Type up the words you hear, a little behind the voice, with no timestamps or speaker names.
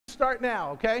start now,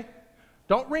 okay?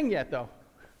 Don't ring yet, though.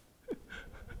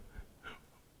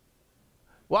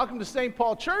 Welcome to St.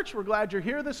 Paul Church. We're glad you're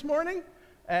here this morning.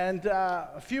 And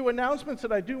a few announcements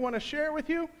that I do want to share with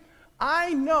you.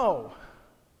 I know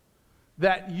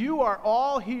that you are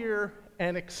all here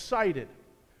and excited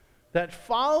that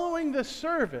following the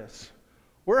service,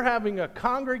 we're having a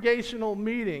congregational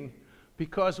meeting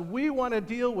because we want to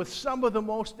deal with some of the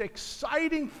most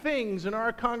exciting things in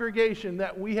our congregation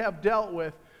that we have dealt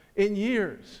with in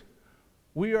years.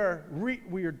 We are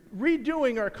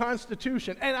redoing our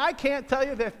Constitution, and I can't tell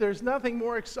you that there's nothing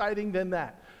more exciting than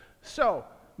that. So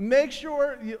make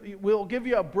sure we'll give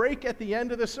you a break at the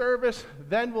end of the service,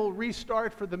 then we'll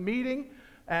restart for the meeting,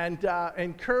 and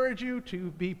encourage you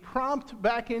to be prompt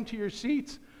back into your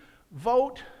seats.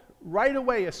 Vote right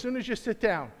away as soon as you sit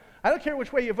down. I don't care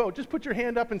which way you vote. Just put your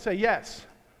hand up and say yes.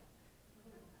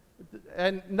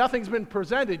 And nothing's been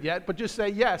presented yet, but just say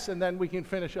yes, and then we can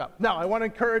finish up. Now, I want to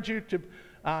encourage you to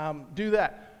do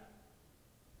that.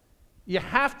 You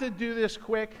have to do this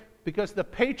quick because the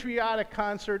patriotic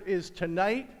concert is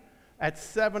tonight at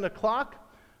 7 o'clock.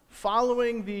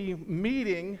 Following the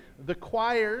meeting, the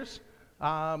choirs,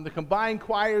 the combined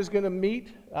choir is going to meet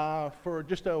for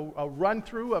just a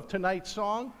run-through of tonight's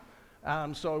song.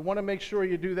 So I want to make sure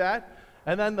you do that.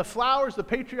 And then the flowers, the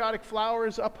patriotic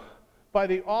flowers up by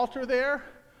the altar there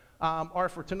are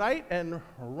for tonight. And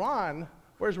Ron,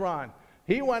 where's Ron?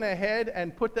 He went ahead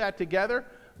and put that together.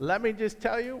 Let me just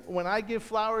tell you, when I give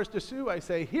flowers to Sue, I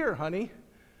say, "Here, honey."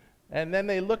 And then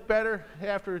they look better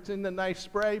after it's in the nice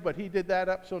spray, but he did that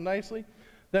up so nicely.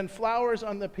 Then flowers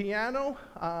on the piano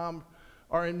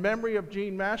are in memory of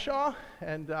Jean Mashaw,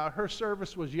 and her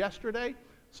service was yesterday.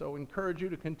 So encourage you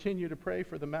to continue to pray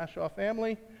for the Mashaw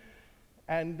family.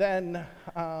 And then,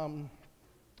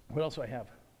 what else do I have?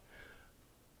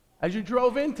 As you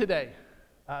drove in today,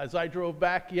 as I drove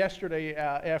back yesterday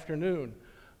afternoon,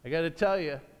 I got to tell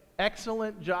you,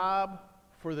 excellent job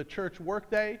for the church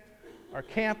workday. Our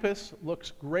campus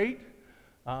looks great.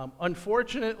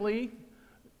 Unfortunately,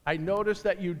 I noticed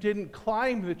that you didn't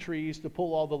climb the trees to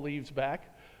pull all the leaves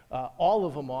back. All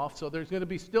of them off, so there's going to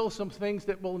be still some things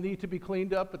that will need to be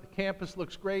cleaned up, but the campus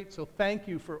looks great, so thank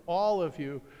you for all of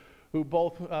you who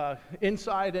both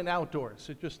inside and outdoors.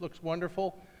 It just looks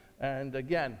wonderful, and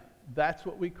again, that's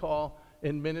what we call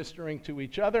in ministering to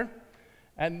each other.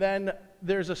 And then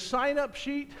there's a sign-up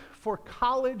sheet for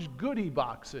college goodie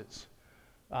boxes.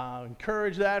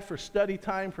 Encourage that for study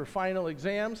time for final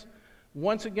exams.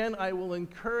 Once again, I will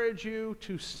encourage you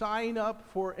to sign up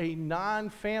for a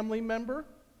non-family member.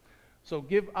 So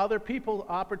give other people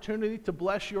opportunity to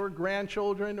bless your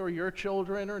grandchildren or your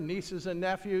children or nieces and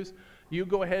nephews. You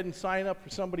go ahead and sign up for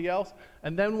somebody else.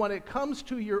 And then when it comes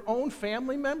to your own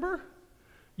family member,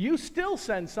 you still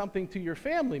send something to your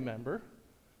family member.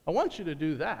 I want you to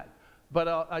do that. But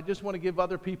I just want to give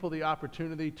other people the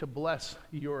opportunity to bless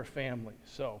your family.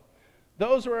 So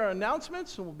those are our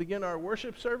announcements, and we'll begin our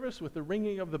worship service with the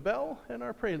ringing of the bell and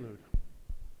our prelude.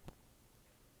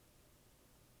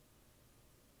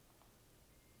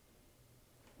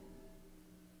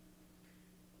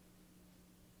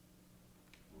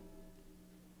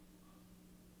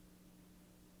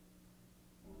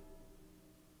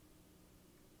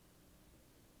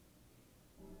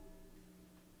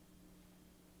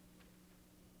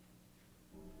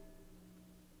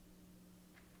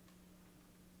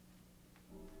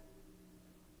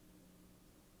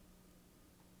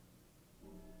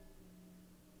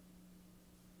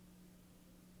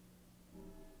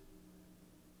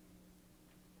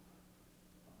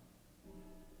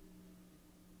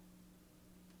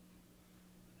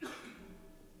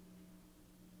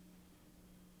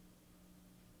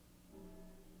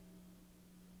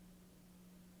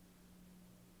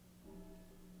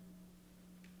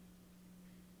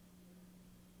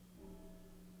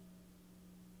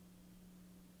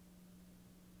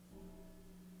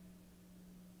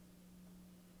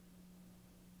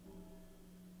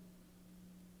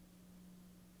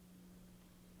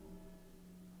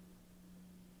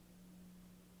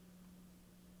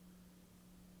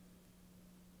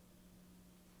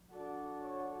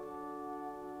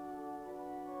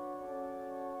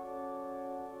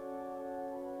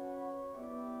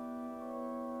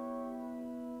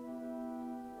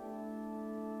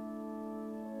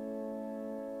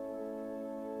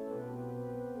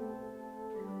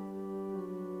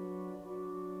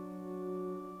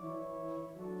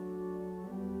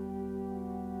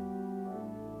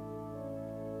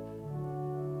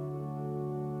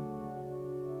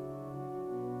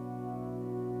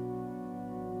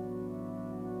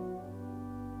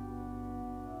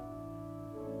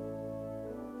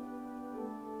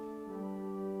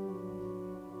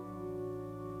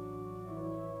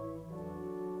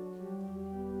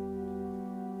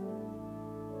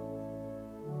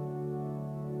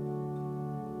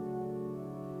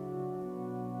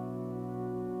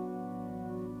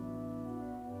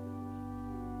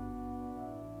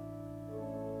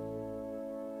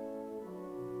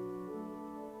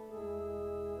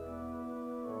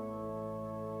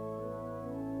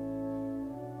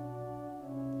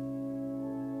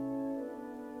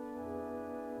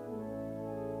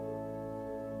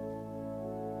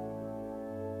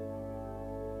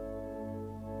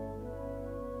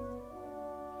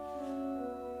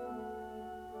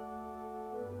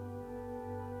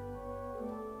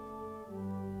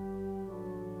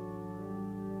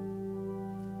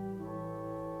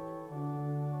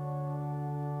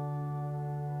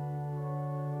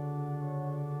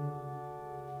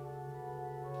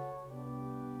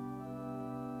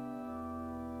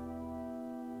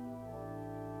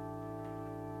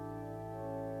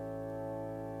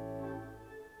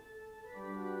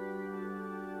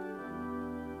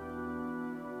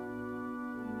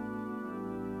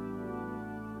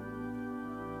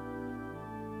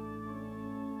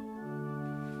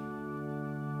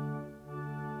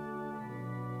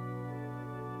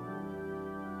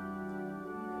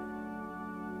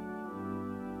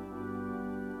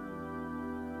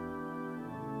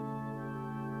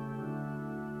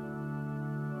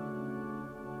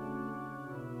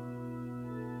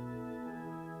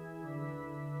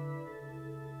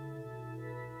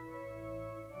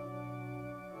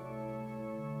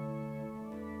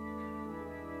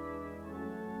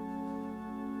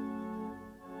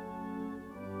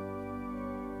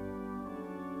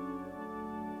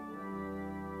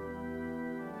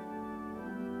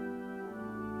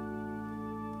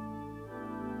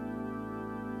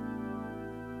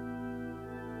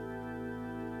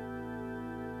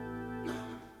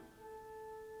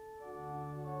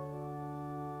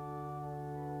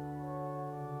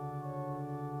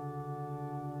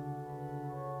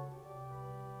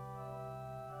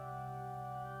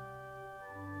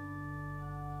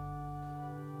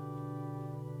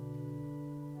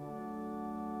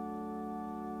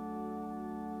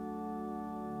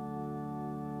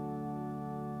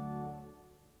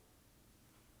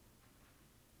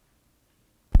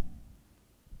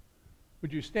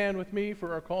 Would you stand with me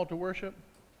for our call to worship?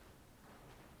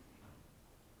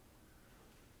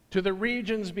 To the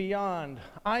regions beyond,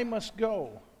 I must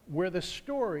go where the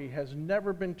story has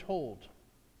never been told.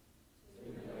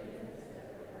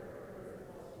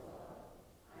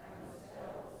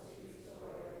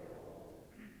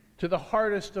 To the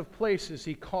hardest of places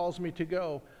he calls me to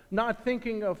go, not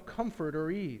thinking of comfort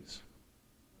or ease.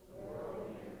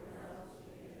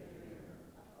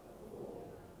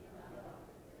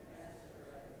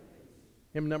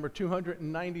 Hymn number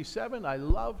 297, I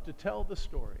love to tell the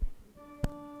story.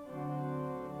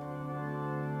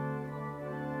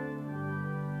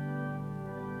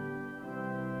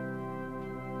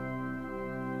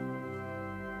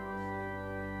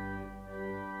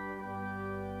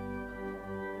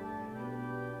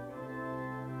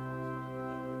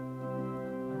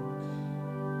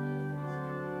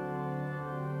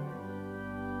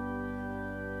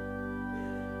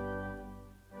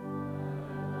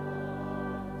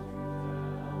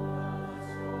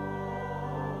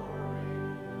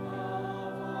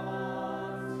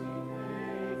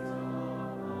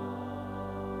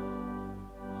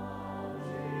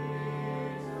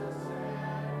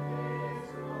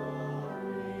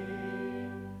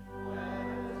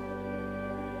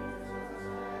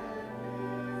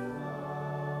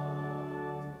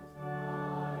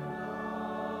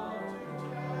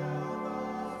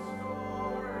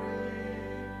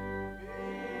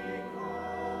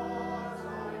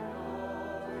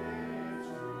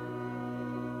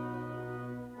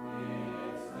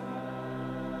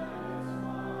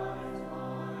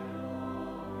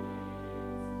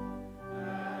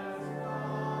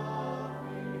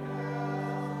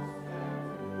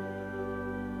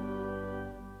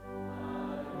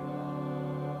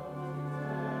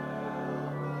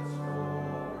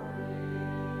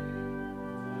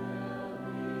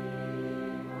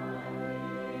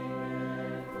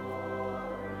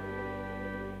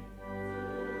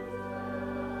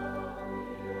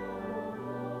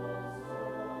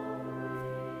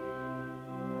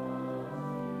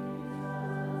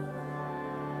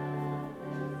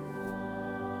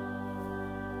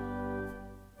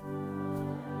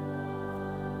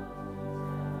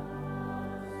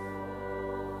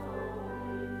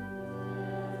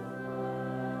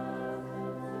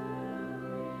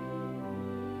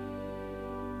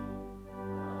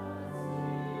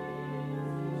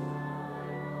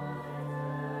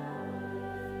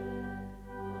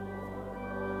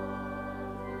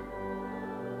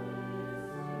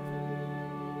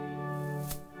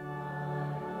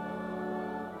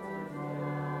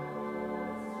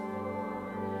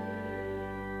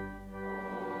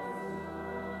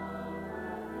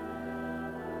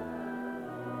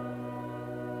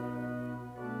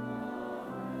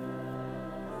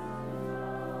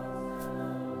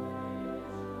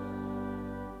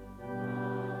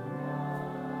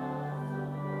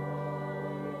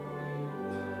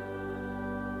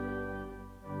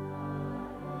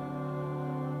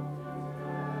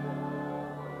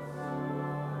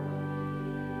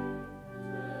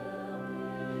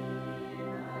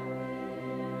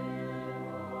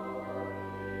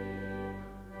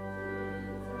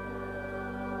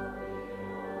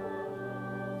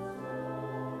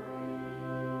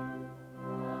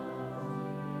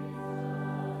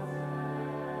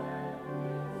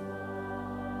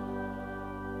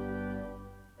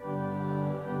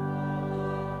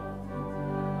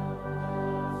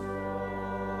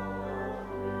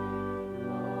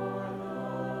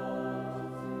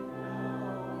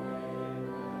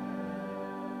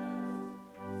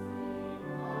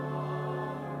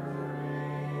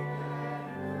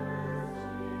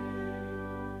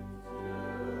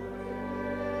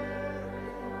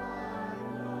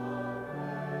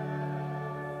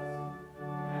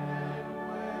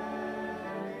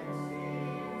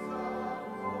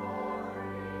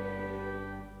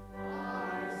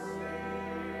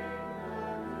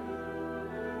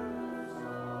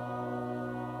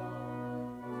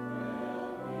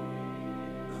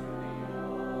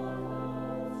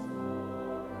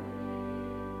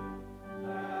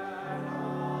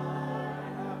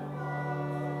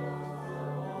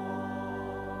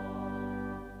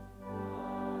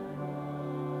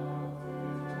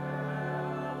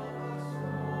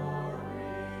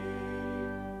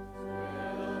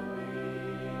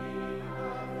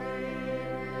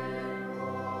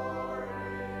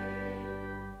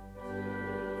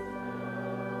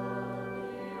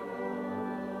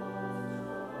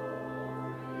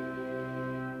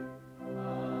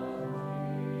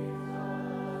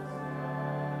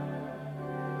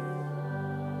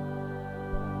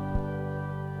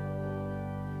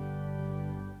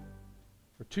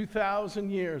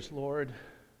 2,000 years, Lord,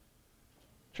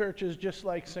 churches just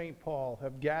like St. Paul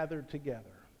have gathered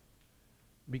together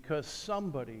because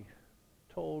somebody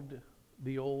told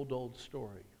the old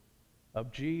story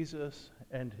of Jesus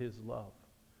and his love.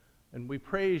 And we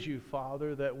praise you,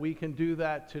 Father, that we can do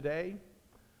that today,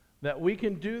 that we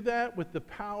can do that with the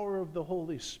power of the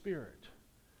Holy Spirit.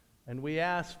 And we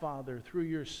ask, Father, through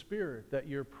your Spirit, that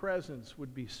your presence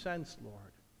would be sensed,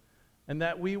 Lord, and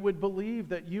that we would believe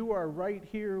that you are right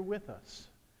here with us,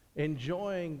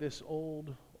 enjoying this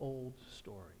old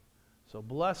story. So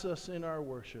bless us in our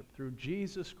worship through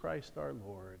Jesus Christ our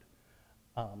Lord.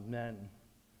 Amen.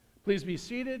 Please be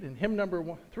seated. In hymn number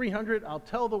 300, I'll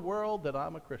tell the world that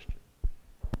I'm a Christian.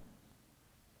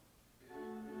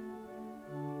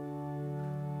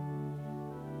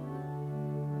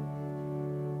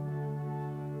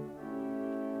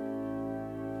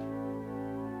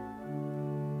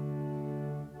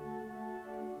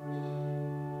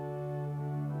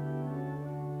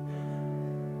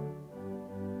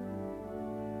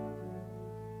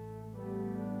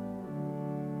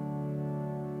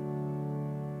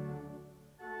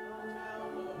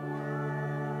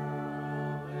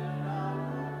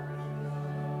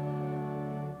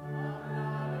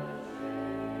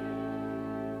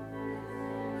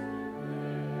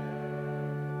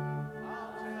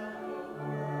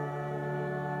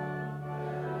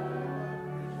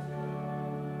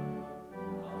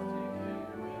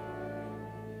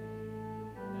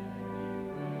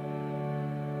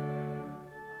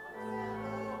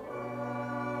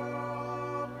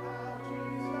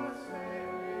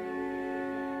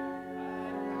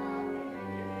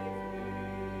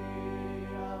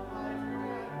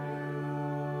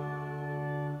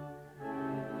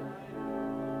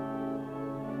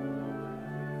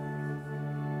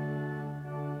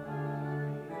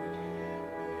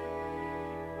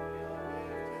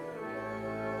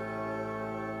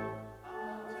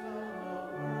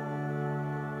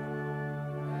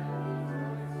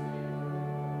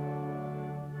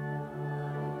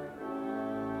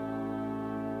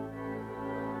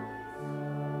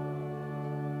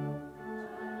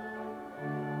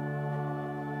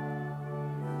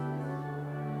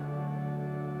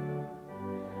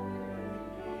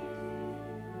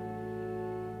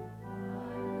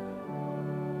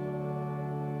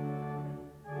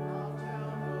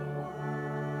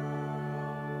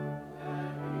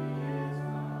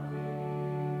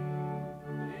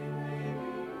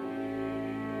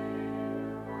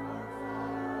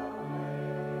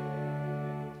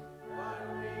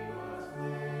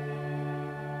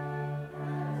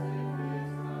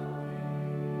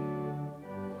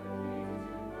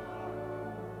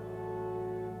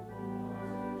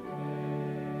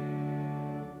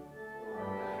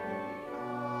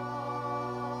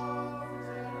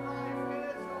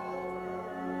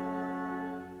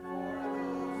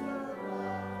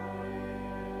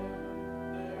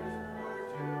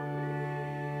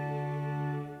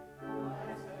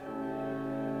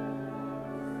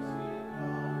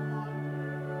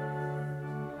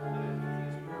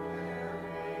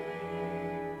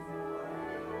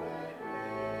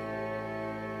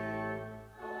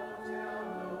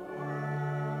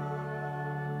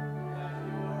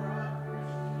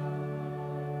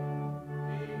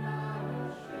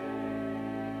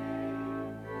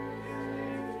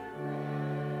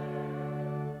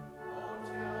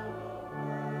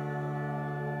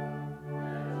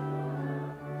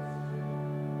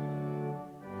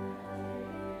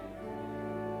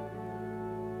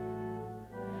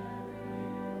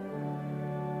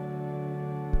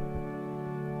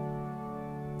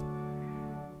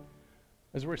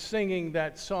 As we're singing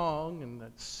that song in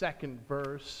that second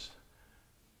verse,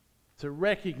 it's a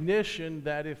recognition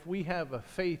that if we have a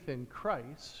faith in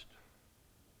Christ,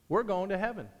 we're going to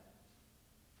heaven.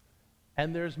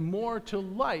 And there's more to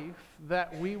life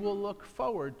that we will look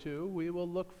forward to. We will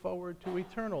look forward to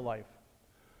eternal life.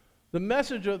 The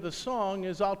message of the song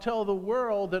is, I'll tell the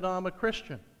world that I'm a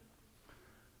Christian.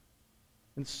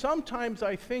 And sometimes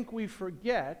I think we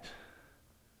forget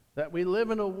that we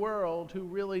live in a world who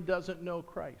really doesn't know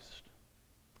Christ.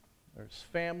 There's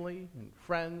family and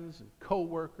friends and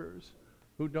co-workers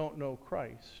who don't know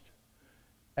Christ.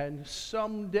 And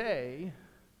someday,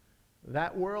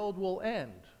 that world will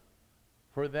end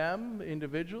for them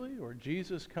individually, or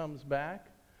Jesus comes back,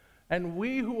 and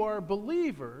we who are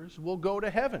believers will go to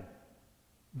heaven.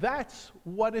 That's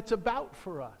what it's about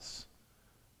for us.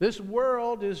 This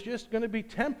world is just going to be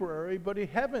temporary, but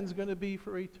heaven's going to be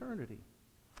for eternity.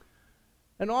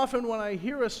 And often when I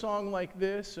hear a song like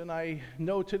this and I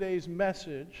know today's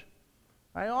message,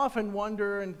 I often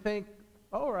wonder and think,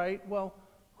 all right, well,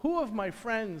 Who of my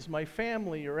friends, my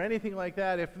family, or anything like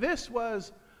that,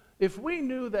 if we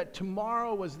knew that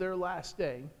tomorrow was their last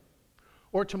day,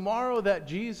 or tomorrow that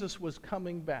Jesus was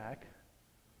coming back,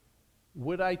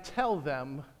 would I tell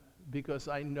them because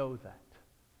I know that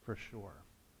for sure?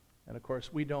 And of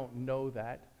course, we don't know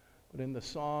that. But in the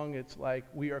song, it's like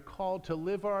we are called to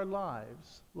live our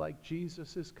lives like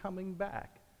Jesus is coming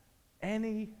back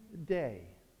any day.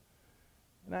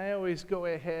 And I always go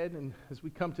ahead, and as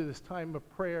we come to this time of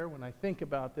prayer, when I think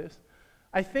about this,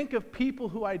 I think of people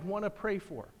who I'd want to pray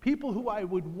for, people who I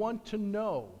would want to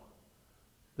know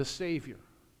the Savior.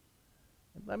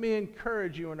 And let me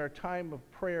encourage you in our time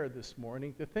of prayer this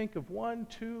morning to think of 1,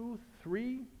 2,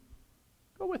 3.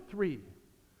 Go with 3.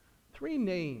 3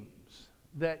 names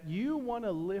that you want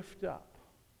to lift up.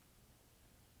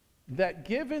 That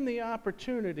given the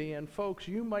opportunity, and folks,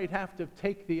 you might have to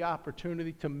take the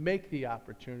opportunity to make the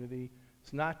opportunity.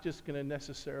 It's not just going to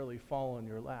necessarily fall on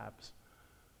your laps.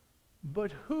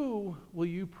 But who will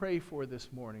you pray for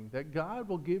this morning that God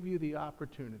will give you the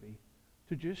opportunity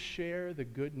to just share the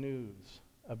good news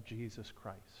of Jesus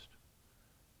Christ?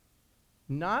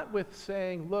 Not with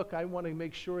saying, look, I want to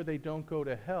make sure they don't go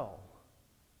to hell,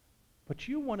 but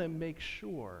you want to make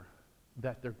sure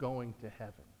that they're going to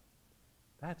heaven.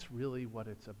 That's really what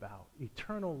it's about,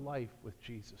 eternal life with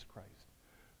Jesus Christ.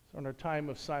 So in our time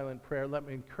of silent prayer, let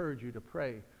me encourage you to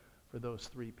pray for those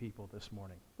 3 people this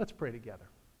morning. Let's pray together.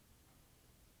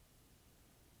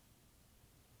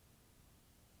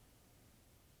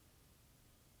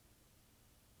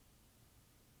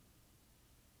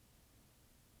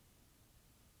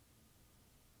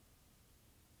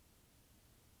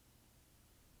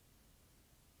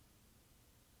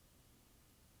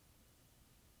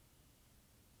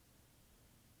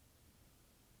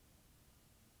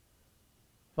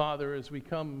 Father, as we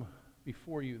come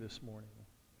before you this morning,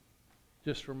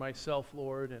 just for myself,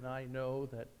 Lord, and I know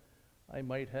that I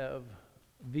might have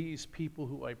these people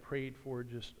who I prayed for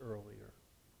just earlier.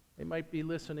 They might be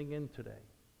listening in today.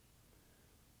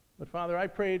 But Father, I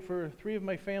prayed for 3 of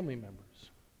my family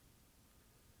members,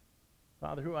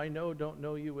 Father, who I know don't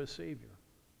know you as Savior.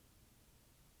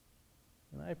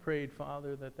 And I prayed,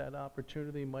 Father, that that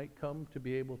opportunity might come to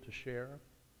be able to share,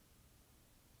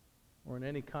 or in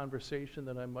any conversation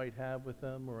that I might have with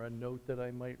them, or a note that I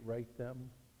might write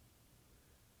them,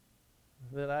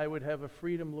 that I would have a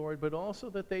freedom, Lord, but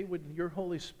also that your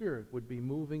Holy Spirit would be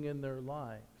moving in their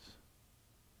lives.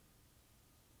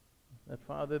 That,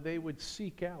 Father, they would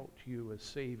seek out you as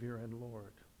Savior and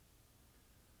Lord.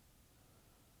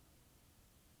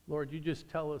 Lord, you just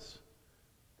tell us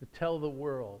to tell the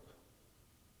world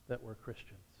that we're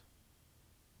Christians.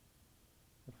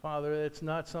 Father, it's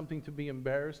not something to be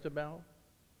embarrassed about.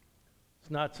 It's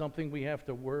not something we have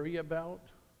to worry about.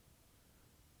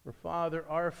 For Father,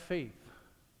 our faith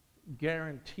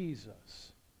guarantees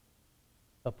us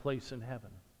a place in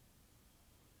heaven.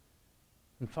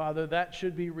 And Father, that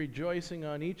should be rejoicing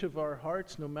on each of our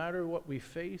hearts, no matter what we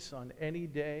face on any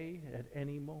day, at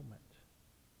any moment.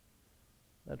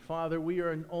 That, Father, we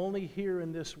are only here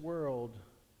in this world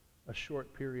a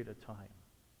short period of time.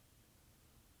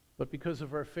 But because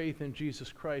of our faith in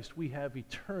Jesus Christ, we have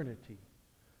eternity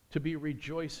to be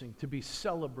rejoicing, to be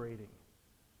celebrating,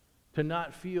 to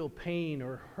not feel pain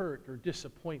or hurt or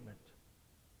disappointment.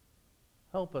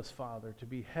 Help us, Father, to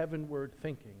be heavenward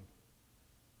thinking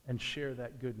and share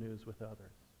that good news with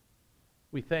others.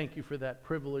 We thank you for that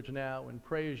privilege now and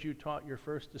pray as you taught your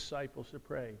first disciples to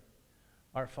pray.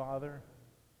 Our Father,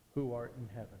 who art in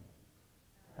heaven,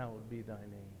 hallowed be thy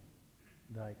name.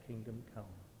 Thy kingdom come.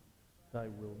 Thy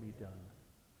will be done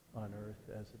on earth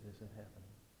as it is in heaven.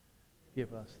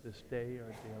 Give us this day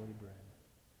our daily bread.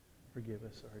 Forgive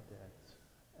us our debts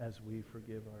as we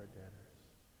forgive our debtors.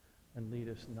 And lead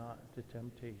us not into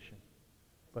temptation,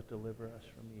 but deliver us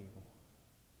from evil.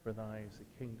 For thine is the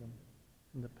kingdom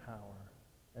and the power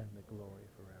and the glory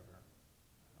forever.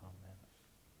 Amen.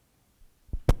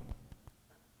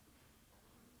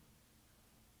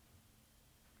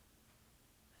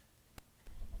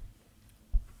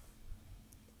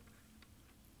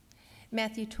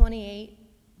 Matthew 28,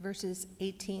 verses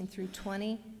 18 through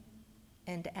 20,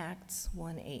 and Acts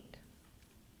 1:8.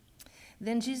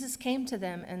 Then Jesus came to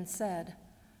them and said,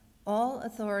 "All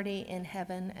authority in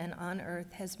heaven and on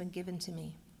earth has been given to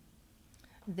me.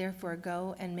 Therefore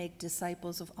go and make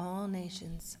disciples of all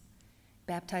nations,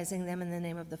 baptizing them in the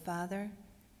name of the Father,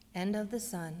 and of the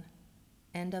Son,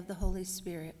 and of the Holy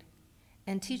Spirit,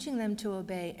 and teaching them to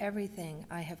obey everything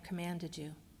I have commanded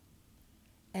you.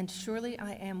 And surely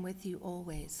I am with you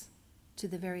always, to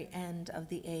the very end of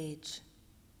the age.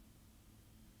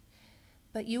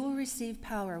 But you will receive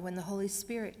power when the Holy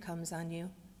Spirit comes on you,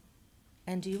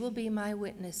 And you will be my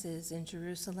witnesses in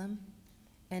Jerusalem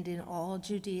and in all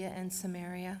Judea and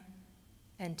Samaria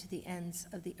and to the ends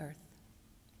of the earth.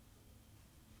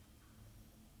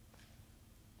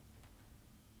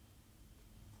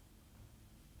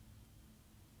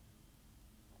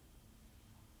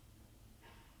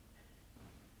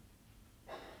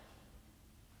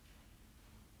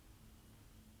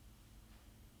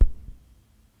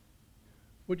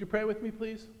 Would you pray with me,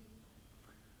 please?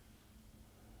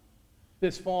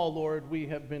 This fall, Lord, we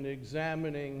have been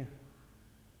examining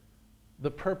the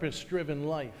purpose-driven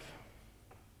life.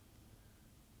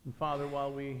 And Father,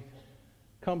 while we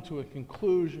come to a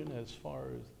conclusion as far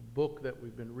as the book that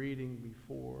we've been reading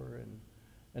before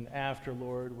and after,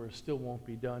 Lord, we still won't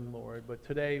be done, Lord. But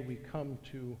today we come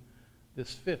to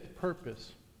this fifth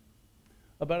purpose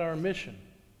about our mission.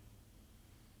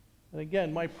 And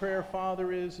again, my prayer,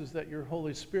 Father, is that your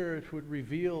Holy Spirit would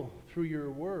reveal through your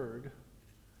word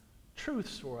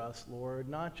truths for us, Lord,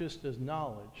 not just as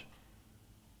knowledge,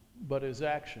 but as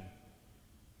action.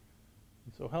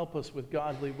 And so help us with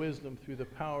godly wisdom through the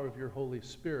power of your Holy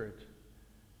Spirit.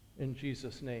 In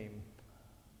Jesus' name,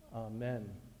 amen.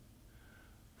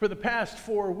 For the past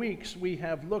 4 weeks, we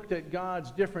have looked at God's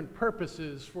different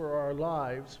purposes for our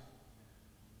lives.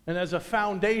 And as a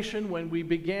foundation, when we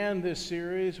began this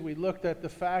series, we looked at the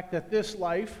fact that this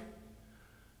life,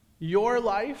 your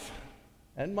life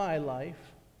and my life,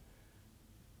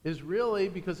 is really,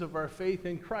 because of our faith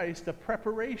in Christ, a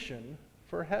preparation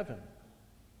for heaven,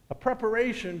 a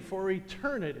preparation for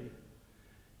eternity.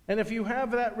 And if you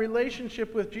have that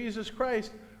relationship with Jesus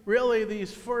Christ, really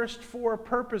these first 4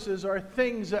 purposes are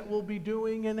things that we'll be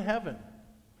doing in heaven.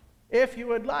 If you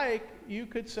would like, you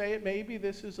could say it maybe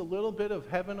this is a little bit of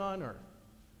heaven on earth.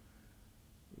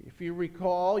 If you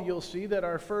recall, you'll see that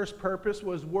our first purpose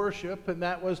was worship, and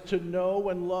that was to know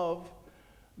and love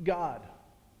God.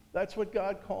 That's what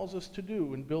God calls us to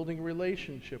do in building a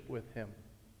relationship with him.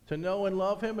 To know and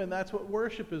love him, and that's what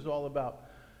worship is all about.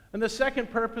 And the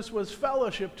second purpose was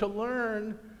fellowship, to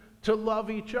learn to love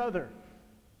each other.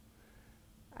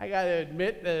 I got to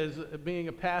admit, as being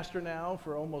a pastor now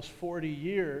for almost 40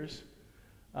 years,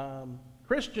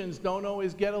 Christians don't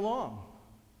always get along.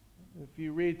 If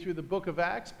you read through the book of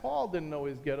Acts, Paul didn't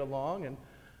always get along and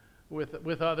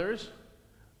with others.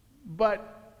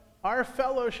 But our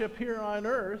fellowship here on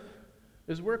earth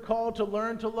is we're called to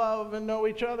learn to love and know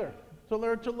each other, to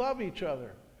learn to love each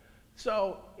other.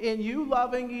 So in you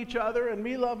loving each other and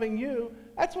me loving you,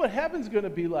 that's what heaven's going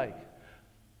to be like.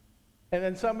 And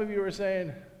then some of you are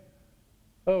saying,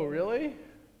 oh, really?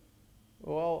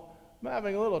 Well, I'm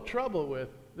having a little trouble with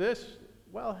this.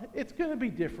 Well, it's going to be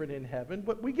different in heaven,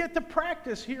 but we get to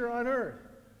practice here on earth.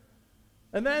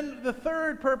 And then the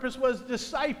third purpose was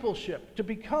discipleship, to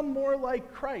become more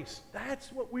like Christ.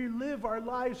 That's what we live our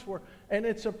lives for, and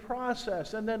it's a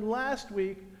process. And then last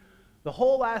week, the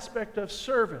whole aspect of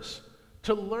service,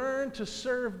 to learn to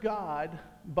serve God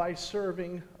by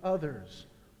serving others.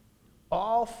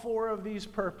 All 4 of these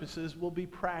purposes will be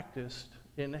practiced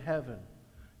in heaven.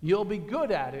 You'll be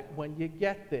good at it when you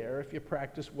get there if you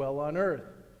practice well on earth.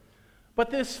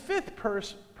 But this fifth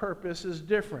purpose is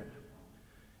different.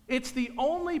 It's the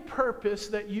only purpose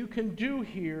that you can do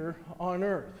here on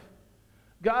earth.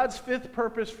 God's fifth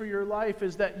purpose for your life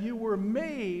is that you were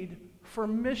made for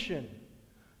mission.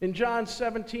 In John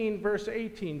 17, verse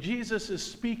 18, Jesus is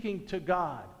speaking to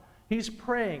God. He's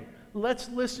praying. Let's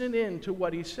listen in to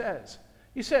what he says.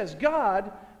 He says,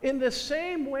 God, in the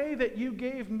same way that you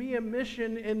gave me a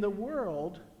mission in the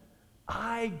world,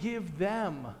 I give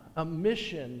them a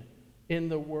mission in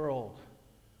the world.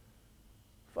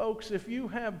 Folks, if you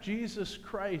have Jesus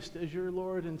Christ as your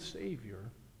Lord and Savior,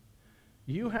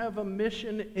 you have a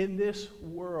mission in this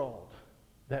world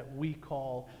that we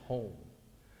call home.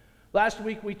 Last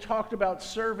week we talked about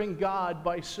serving God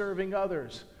by serving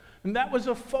others. And that was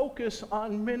a focus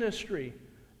on ministry.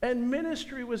 And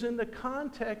ministry was in the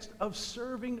context of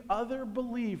serving other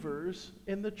believers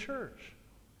in the church.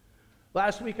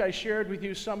 Last week I shared with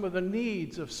you some of the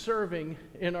needs of serving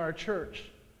in our church.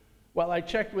 While I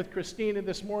checked with Christina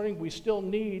this morning, we still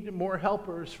need more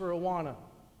helpers for Awana.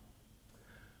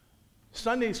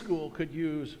 Sunday school could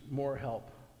use more help.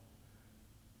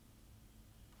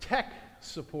 Tech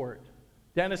support.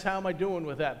 Dennis, how am I doing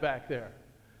with that back there?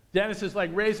 Dennis is like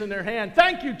raising their hand.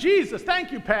 Thank you, Jesus.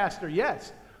 Thank you, Pastor.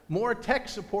 Yes. More tech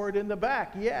support in the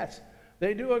back. Yes.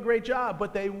 They do a great job,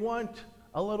 but they want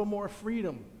a little more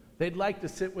freedom. They'd like to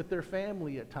sit with their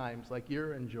family at times like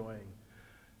you're enjoying.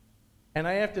 And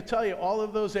I have to tell you, all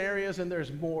of those areas, and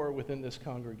there's more within this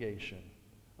congregation,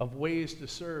 of ways to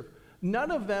serve.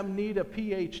 None of them need a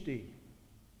PhD.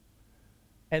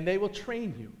 And they will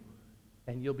train you.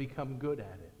 and you'll become good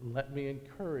at it. And let me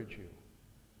encourage you.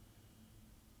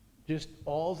 Just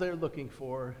all they're looking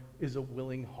for is a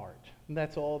willing heart. And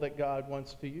that's all that God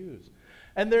wants to use.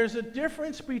 And there's a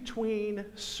difference between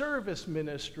service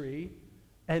ministry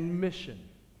and mission.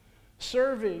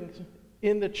 Serving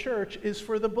in the church is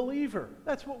for the believer.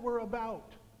 That's what we're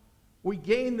about. We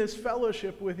gain this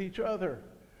fellowship with each other.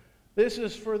 This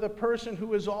is for the person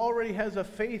who already has a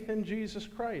faith in Jesus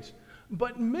Christ.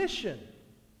 But mission,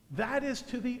 that is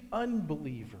to the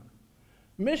unbeliever.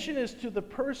 Mission is to the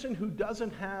person who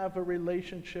doesn't have a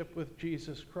relationship with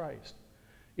Jesus Christ.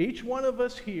 Each one of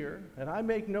us here, and I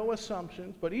make no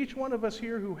assumptions, but each one of us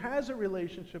here who has a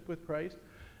relationship with Christ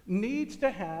needs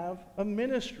to have a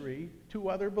ministry to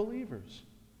other believers.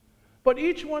 But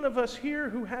each one of us here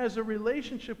who has a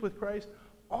relationship with Christ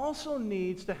also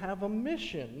needs to have a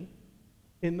mission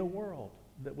in the world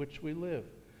that which we live.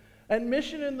 And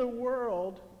mission in the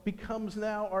world becomes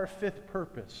now our fifth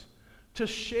purpose, to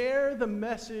share the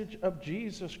message of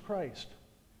Jesus Christ.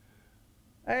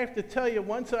 I have to tell you,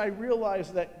 once I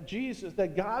realized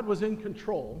that God was in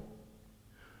control,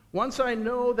 once I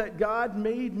know that God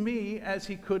made me as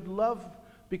he could love,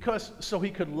 so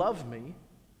he could love me,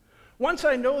 once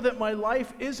I know that my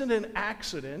life isn't an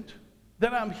accident,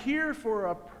 that I'm here for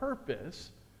a purpose,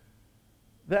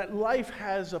 that life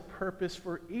has a purpose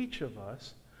for each of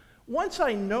us, once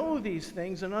I know these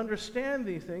things and understand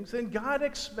these things, then God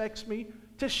expects me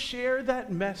to share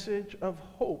that message of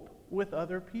hope with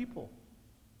other people.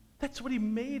 That's what he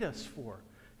made us for.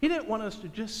 He didn't want us to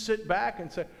just sit back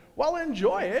and say, well,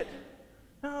 enjoy it.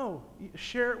 No,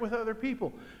 share it with other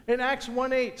people. In Acts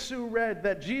 1:8, Sue read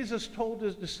that Jesus told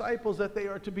his disciples that they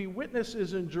are to be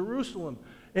witnesses in Jerusalem,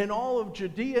 in all of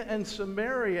Judea and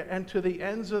Samaria, and to the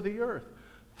ends of the earth.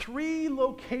 3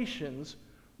 locations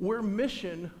where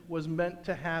mission was meant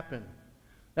to happen.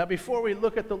 Now, before we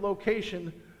look at the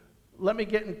location, let me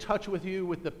get in touch with you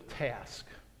with the task.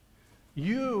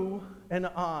 You and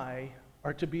I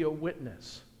are to be a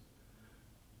witness.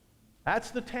 That's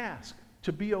the task,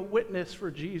 to be a witness for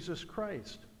Jesus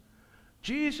Christ.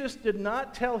 Jesus did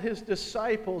not tell his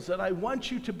disciples that I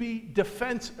want you to be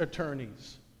defense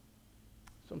attorneys.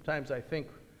 Sometimes I think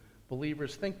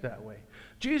believers think that way.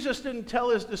 Jesus didn't tell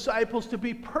his disciples to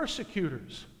be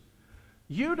persecutors.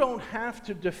 You don't have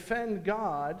to defend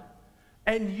God,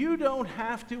 and you don't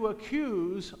have to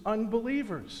accuse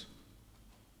unbelievers.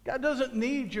 God doesn't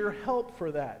need your help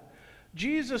for that.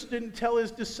 Jesus didn't tell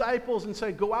his disciples and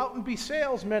say, go out and be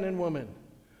salesmen and women.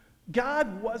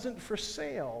 God wasn't for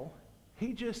sale.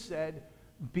 He just said,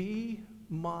 be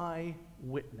my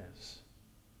witness.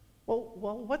 Well,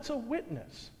 what's a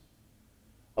witness?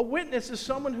 A witness is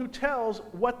someone who tells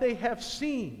what they have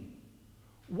seen,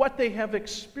 what they have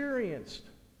experienced.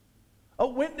 A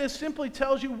witness simply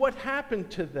tells you what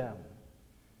happened to them.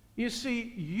 You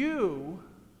see, you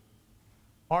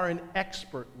are an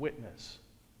expert witness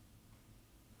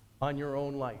on your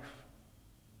own life.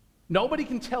 Nobody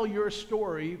can tell your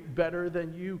story better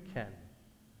than you can.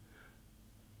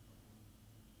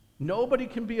 Nobody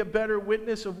can be a better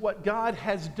witness of what God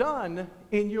has done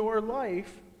in your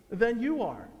life than you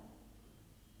are.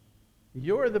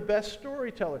 You're the best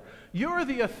storyteller. You're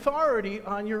the authority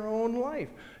on your own life.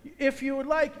 If you would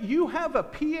like, you have a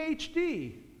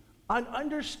PhD on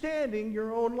understanding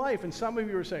your own life. And some of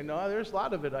you are saying, no, there's a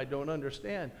lot of it I don't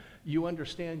understand. You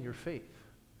understand your faith.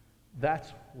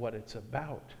 That's what it's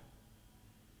about.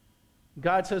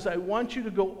 God says, I want you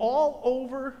to go all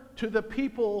over to the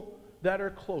people that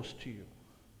are close to you.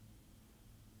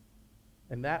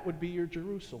 And that would be your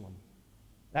Jerusalem.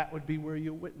 That would be where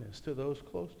you witness to those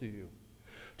close to you.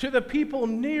 To the people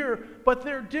near, but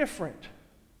they're different.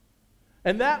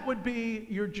 And that would be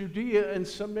your Judea and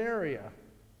Samaria.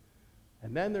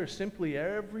 And then there's simply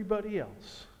everybody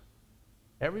else.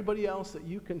 Everybody else that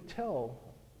you can tell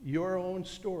your own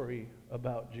story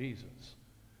about Jesus.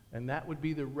 And that would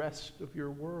be the rest of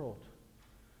your world.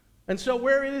 And so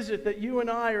where is it that you and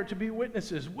I are to be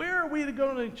witnesses? Where are we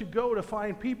going to go to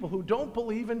find people who don't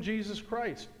believe in Jesus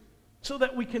Christ so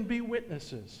that we can be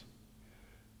witnesses?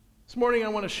 This morning I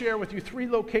want to share with you 3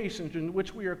 locations in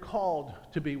which we are called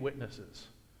to be witnesses.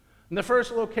 And the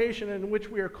first location in which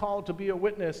we are called to be a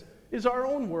witness is our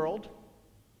own world,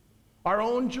 our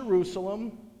own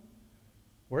Jerusalem.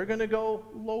 We're going to go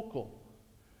local.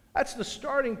 That's the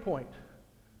starting point.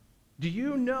 Do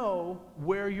you know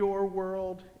where your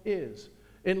world is?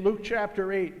 In Luke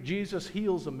chapter 8, Jesus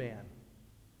heals a man.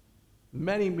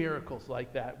 Many miracles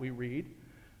like that we read.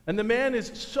 And the man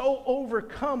is so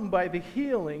overcome by the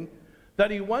healing that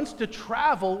he wants to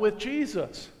travel with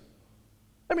Jesus.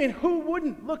 I mean, who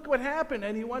wouldn't? Look what happened,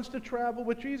 and he wants to travel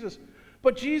with Jesus.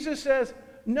 But Jesus says,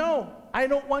 no, I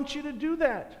don't want you to do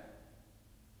that.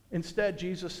 Instead,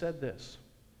 Jesus said this,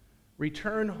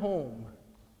 return home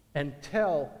and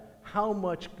tell how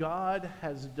much God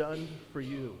has done for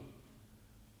you.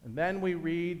 And then we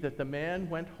read that the man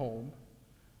went home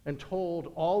and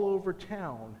told all over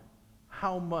town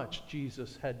how much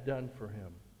Jesus had done for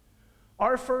him.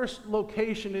 Our first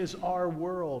location is our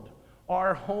world,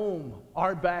 our home,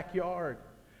 our backyard.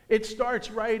 It starts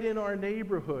right in our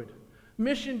neighborhood.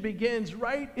 Mission begins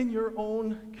right in your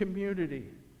own community.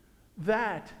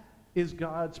 That is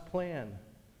God's plan.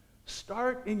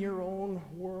 Start in your own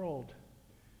world.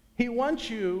 He wants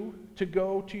you to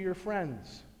go to your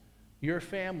friends, your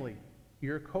family,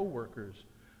 your coworkers,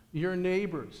 your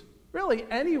neighbors, really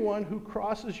anyone who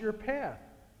crosses your path.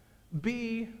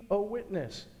 Be a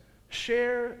witness.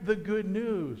 Share the good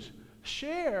news.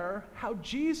 Share how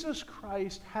Jesus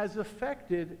Christ has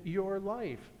affected your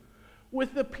life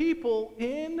with the people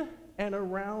in and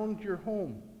around your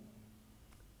home.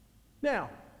 Now,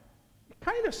 it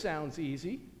kind of sounds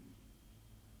easy.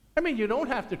 I mean, you don't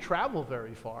have to travel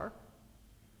very far.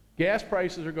 Gas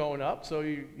prices are going up, so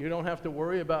you don't have to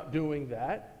worry about doing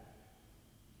that.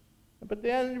 But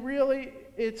then, really,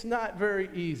 it's not very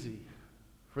easy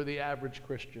for the average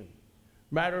Christian.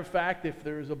 Matter of fact, if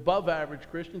there's above average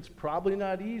Christians, probably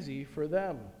not easy for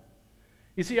them.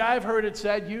 You see, I've heard it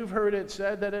said, you've heard it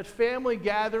said, that at family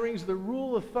gatherings, the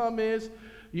rule of thumb is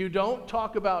you don't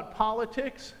talk about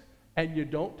politics and you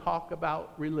don't talk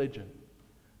about religion.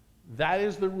 That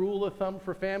is the rule of thumb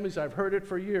for families. I've heard it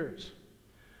for years.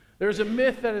 There's a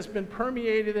myth that has been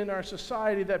permeated in our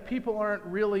society that people aren't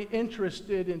really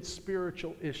interested in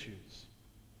spiritual issues.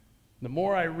 The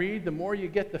more I read, the more you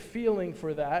get the feeling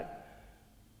for that.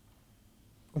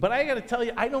 But I got to tell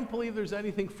you, I don't believe there's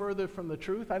anything further from the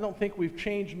truth. I don't think we've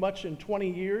changed much in 20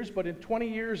 years, but in 20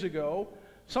 years ago,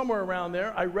 somewhere around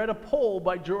there, I read a poll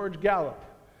by George Gallup.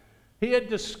 He had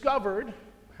discovered,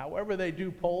 however they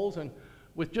do polls, and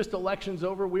with just elections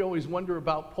over, we always wonder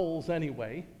about polls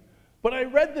anyway. But I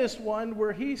read this one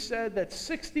where he said that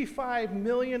 65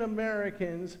 million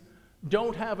Americans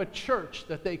don't have a church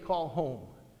that they call home.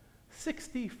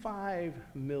 65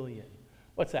 million.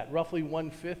 What's that, roughly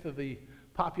 1/5 of the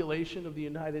population of the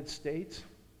United States?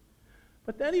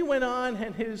 But then he went on,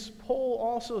 and his poll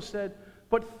also said,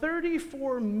 but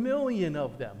 34 million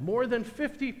of them, more than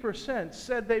 50%,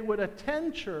 said they would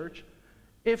attend church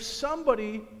if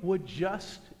somebody would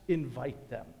just invite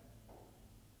them.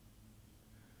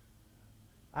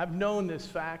 I've known this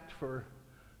fact for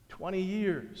 20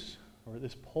 years, or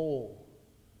this poll.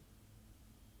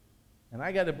 And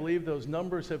I got to believe those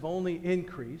numbers have only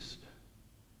increased.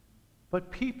 But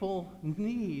people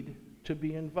need to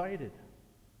be invited.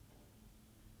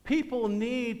 People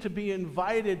need to be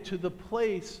invited to the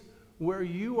place where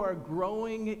you are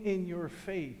growing in your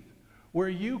faith, where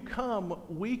you come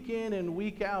week in and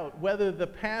week out, whether the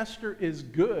pastor is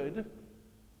good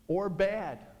or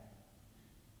bad.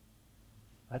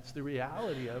 That's the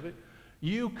reality of it.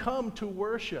 You come to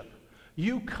worship.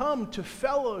 You come to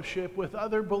fellowship with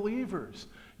other believers.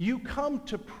 You come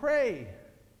to pray.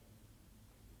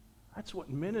 That's what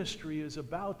ministry is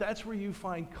about. That's where you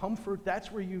find comfort. That's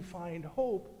where you find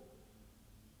hope.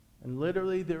 And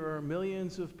literally, there are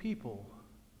millions of people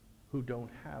who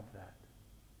don't have that.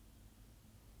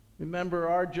 Remember,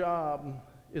 our job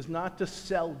is not to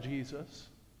sell Jesus.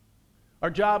 Our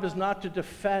job is not to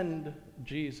defend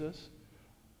Jesus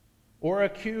or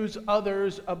accuse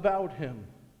others about him.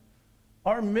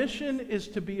 Our mission is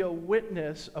to be a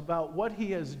witness about what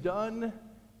he has done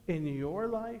in your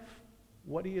life,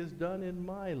 what he has done in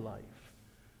my life.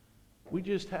 We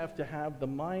just have to have the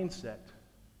mindset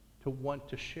to want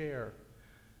to share.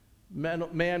 A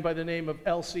man by the name of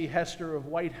L.C. Hester of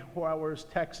White Flowers,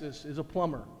 Texas, is a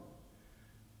plumber.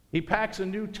 He packs a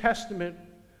New Testament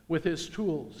with his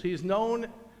tools. He's known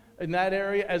in that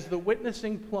area as the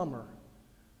witnessing plumber.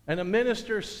 And a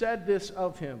minister said this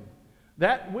of him: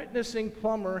 that witnessing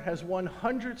plumber has won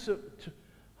hundreds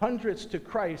to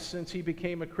Christ since he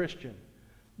became a Christian.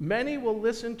 Many will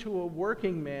listen to a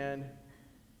working man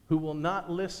who will not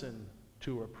listen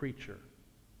to a preacher.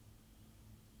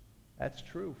 That's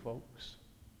true, folks.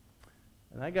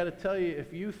 And I got to tell you,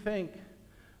 if you think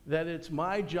that it's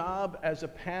my job as a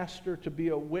pastor to be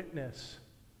a witness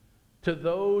to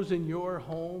those in your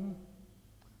home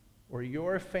or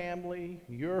your family,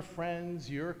 your friends,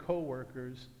 your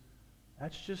coworkers,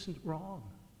 that's just wrong.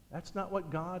 That's not what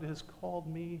God has called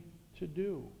me to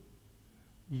do.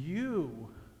 You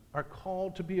are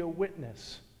called to be a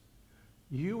witness.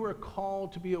 You are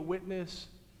called to be a witness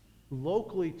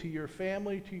locally to your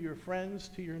family, to your friends,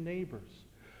 to your neighbors.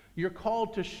 You're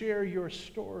called to share your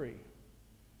story.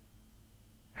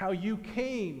 How you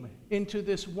came into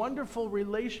this wonderful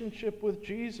relationship with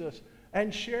Jesus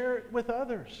and share it with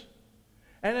others.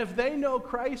 And if they know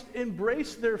Christ,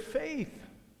 embrace their faith.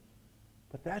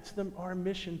 But that's our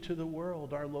mission to the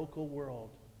world, our local world,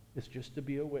 is just to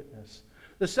be a witness.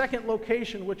 The second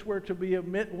location which we're to be a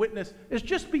witness is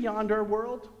just beyond our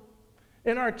world.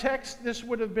 In our text, this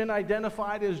would have been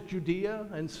identified as Judea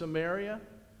and Samaria.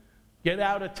 Get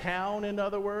out of town, in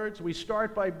other words. We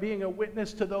start by being a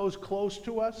witness to those close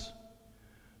to us.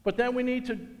 But then we need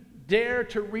to dare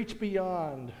to reach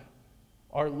beyond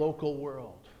our local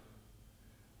world.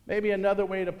 Maybe another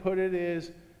way to put it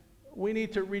is we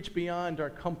need to reach beyond our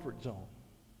comfort zone.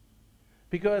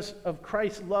 Because of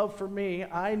Christ's love for me,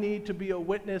 I need to be a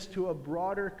witness to a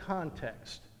broader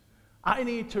context. I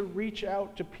need to reach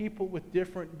out to people with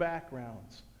different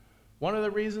backgrounds. One of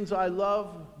the reasons I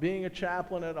love being a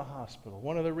chaplain at a hospital,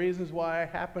 one of the reasons why I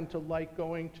happen to like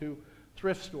going to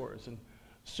thrift stores, and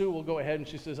Sue will go ahead and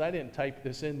she says, I didn't type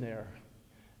this in there.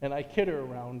 And I kid her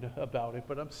around about it,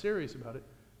 but I'm serious about it.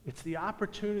 It's the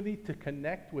opportunity to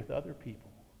connect with other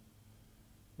people.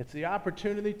 It's the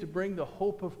opportunity to bring the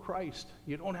hope of Christ.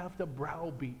 You don't have to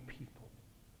browbeat people.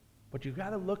 But you've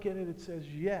got to look at it and says,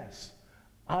 yes,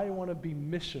 I want to be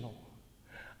missional.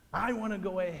 I want to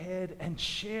go ahead and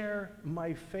share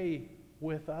my faith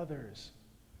with others.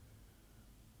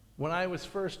 When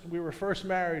we were first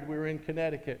married, we were in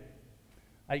Connecticut.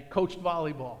 I coached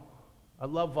volleyball. I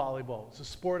love volleyball. It's a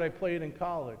sport I played in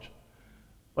college.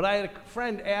 But I had a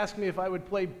friend ask me if I would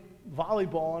play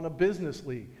volleyball in a business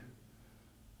league.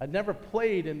 I'd never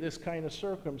played in this kind of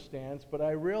circumstance, but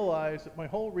I realized that my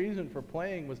whole reason for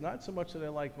playing was not so much that I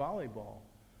liked volleyball,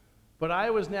 but I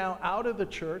was now out of the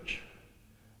church,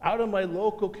 out of my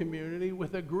local community,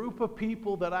 with a group of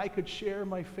people that I could share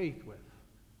my faith with.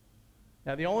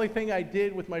 Now, the only thing I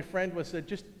did with my friend was that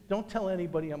just don't tell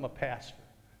anybody I'm a pastor.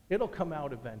 It'll come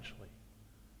out eventually.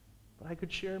 But I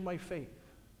could share my faith.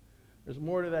 There's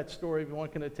more to that story if you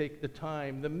aren't going to take the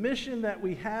time. The mission that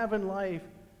we have in life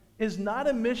is not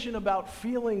a mission about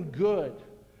feeling good.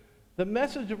 The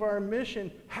message of our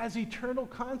mission has eternal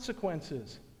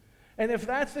consequences. And if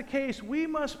that's the case, we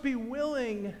must be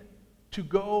willing to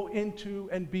go into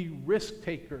and be risk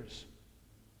takers,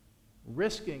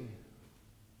 risking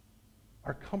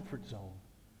our comfort zone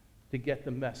to get the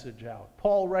message out.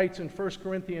 Paul writes in 1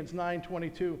 Corinthians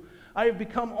 9:22, I have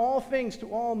become all things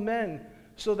to all men,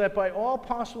 so that by all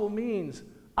possible means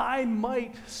I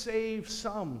might save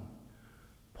some.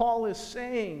 Paul is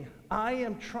saying, I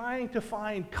am trying to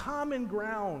find common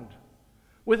ground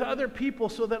with other people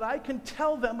so that I can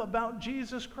tell them about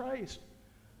Jesus Christ,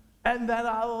 and that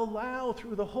I'll allow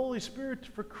through the Holy Spirit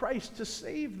for Christ to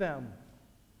save them.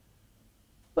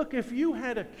 Look, if you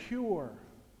had a cure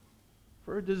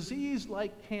for a disease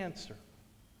like cancer,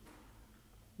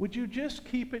 would you just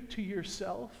keep it to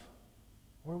yourself,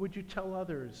 or would you tell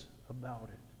others about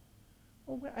it?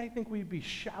 Well, I think we'd be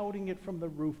shouting it from the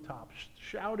rooftops,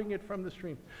 shouting it from the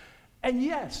stream. And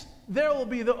yes, there will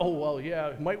be oh, well, yeah,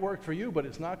 it might work for you, but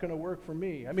it's not going to work for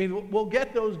me. I mean, we'll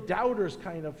get those doubters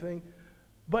kind of thing.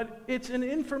 But it's an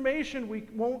information we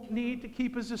won't need to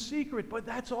keep as a secret, but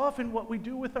that's often what we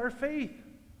do with our faith.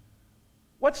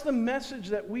 What's the message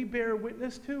that we bear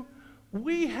witness to?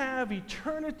 We have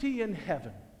eternity in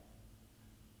heaven.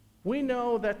 We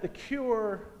know that the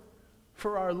cure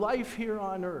for our life here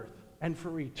on earth and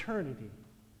for eternity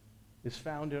is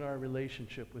found in our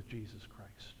relationship with Jesus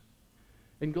Christ.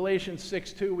 In Galatians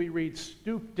 6:2, we read,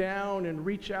 stoop down and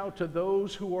reach out to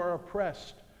those who are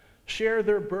oppressed. Share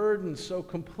their burdens, so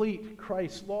complete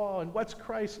Christ's law. And what's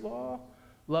Christ's law?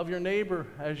 Love your neighbor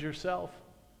as yourself.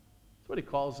 That's what he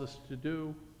calls us to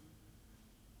do.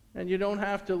 And you don't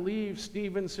have to leave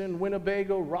Stevenson,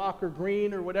 Winnebago, Rock, or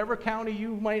Green, or whatever county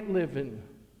you might live in.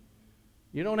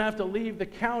 You don't have to leave the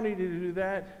county to do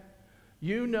that.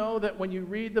 You know that when you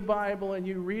read the Bible and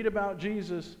you read about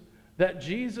Jesus, that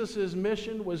Jesus'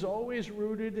 mission was always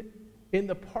rooted in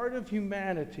the part of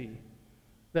humanity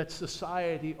that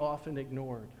society often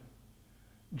ignored.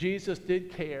 Jesus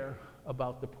did care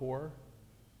about the poor,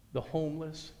 the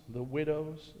homeless, the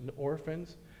widows, and the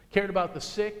orphans. Cared about the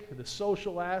sick, the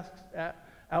social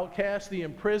outcasts, the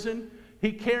imprisoned.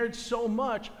 He cared so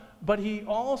much, but he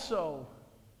also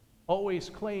always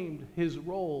claimed his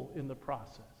role in the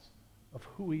process of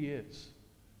who he is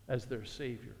as their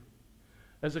Savior.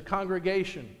 As a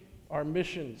congregation, our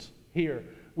missions here,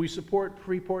 we support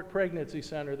Freeport Pregnancy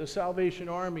Center, the Salvation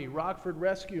Army, Rockford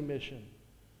Rescue Mission.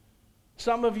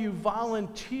 Some of you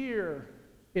volunteer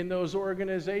in those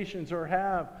organizations or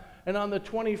have. And on the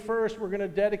 21st, we're going to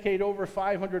dedicate over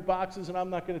 500 boxes, and I'm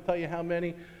not going to tell you how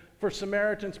many, for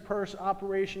Samaritan's Purse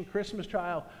Operation Christmas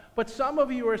Child. But some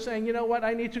of you are saying, you know what,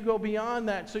 I need to go beyond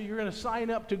that. So you're going to sign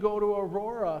up to go to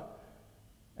Aurora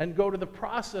and go to the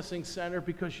processing center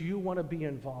because you want to be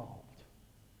involved.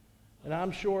 And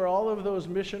I'm sure all of those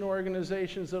mission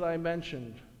organizations that I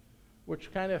mentioned,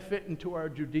 which kind of fit into our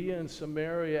Judea and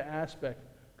Samaria aspect,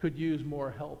 could use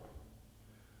more help.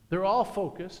 They're all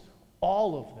focused,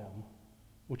 all of them,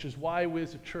 which is why we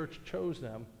as a church chose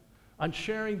them, on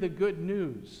sharing the good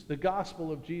news, the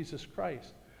gospel of Jesus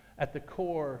Christ, at the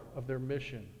core of their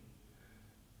mission.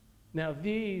 Now,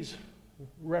 these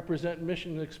represent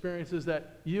mission experiences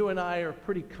that you and I are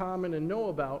pretty common and know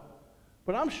about,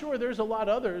 but I'm sure there's a lot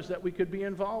others that we could be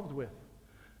involved with.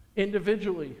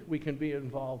 Individually, we can be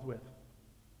involved with.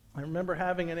 I remember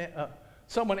having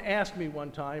someone ask me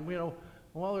one time,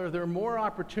 well, are there more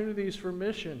opportunities for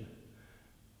mission?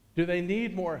 Do they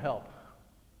need more help?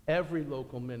 Every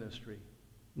local ministry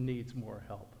needs more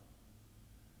help.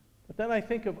 But then I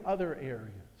think of other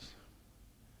areas.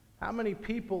 How many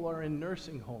people are in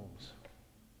nursing homes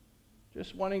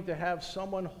just wanting to have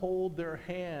someone hold their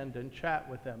hand and chat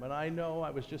with them? And I know,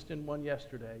 I was just in one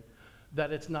yesterday,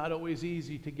 that it's not always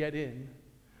easy to get in.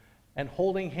 And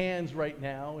holding hands right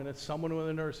now, and it's someone in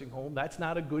a nursing home, that's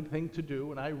not a good thing to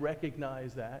do, and I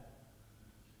recognize that.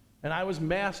 And I was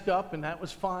masked up, and that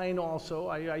was fine also.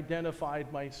 I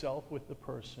identified myself with the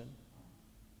person.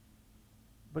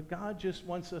 But God just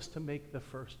wants us to make the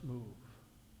first move.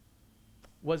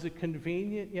 Was it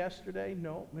convenient yesterday?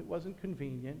 No, it wasn't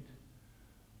convenient.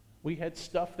 We had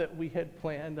stuff that we had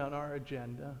planned on our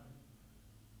agenda.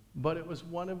 But it was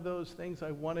one of those things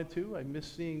I wanted to. I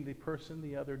missed seeing the person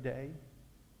the other day.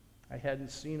 I hadn't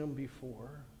seen them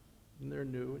before, and they're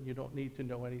new, and you don't need to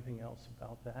know anything else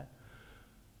about that.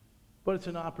 But it's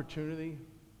an opportunity.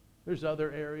 There's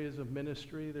other areas of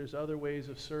ministry. There's other ways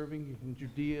of serving in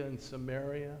Judea and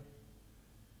Samaria.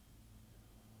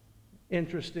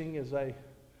 Interesting, as I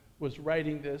was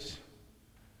writing this,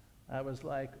 I was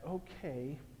like,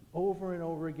 okay, over and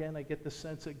over again, I get the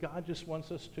sense that God just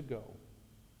wants us to go.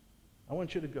 I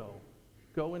want you to go.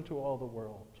 Go into all the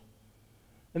world.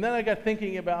 And then I got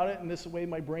thinking about it, and this is the way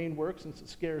my brain works, since it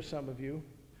scares some of you.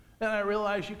 And I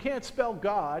realized you can't spell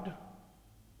God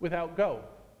without go.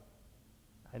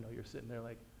 I know you're sitting there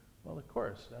like, well, of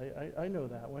course, I know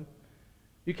that one.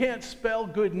 You can't spell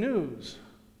good news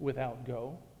without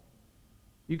go.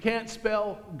 You can't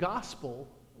spell gospel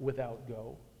without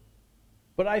go.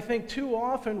 But I think too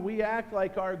often we act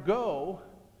like our go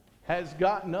has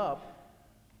gotten up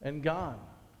and gone.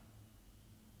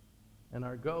 And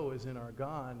our go is in our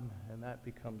gone, and that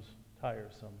becomes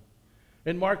tiresome.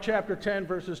 In Mark chapter 10,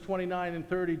 verses 29 and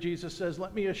 30, Jesus says,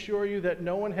 "Let me assure you that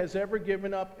no one has ever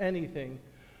given up anything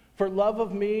for love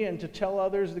of me and to tell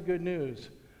others the good news.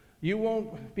 You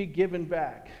won't be given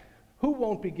back." Who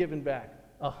won't be given back?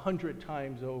 100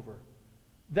 times over.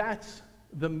 That's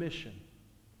the mission.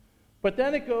 But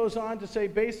then it goes on to say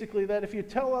basically that if you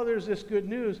tell others this good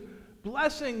news,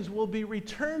 blessings will be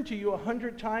returned to you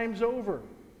 100 times over.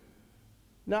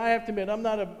 Now, I have to admit, I'm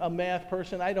not a math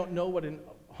person. I don't know what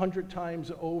 100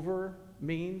 times over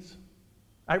means.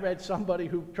 I read somebody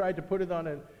who tried to put it on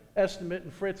an estimate,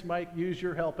 and Fritz might use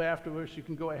your help afterwards. You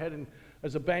can go ahead and,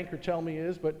 as a banker, tell me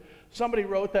is. But somebody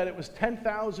wrote that it was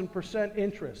 10,000%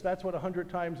 interest. That's what 100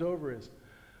 times over is.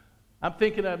 I'm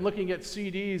thinking, I'm looking at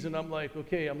CDs, and I'm like,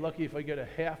 okay, I'm lucky if I get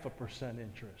 0.5%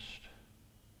 interest.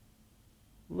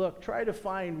 Look, try to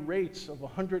find rates of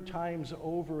 100 times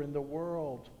over in the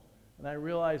world. And I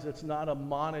realize it's not a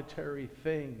monetary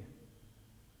thing.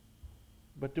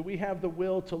 But do we have the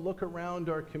will to look around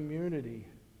our community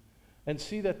and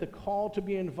see that the call to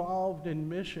be involved in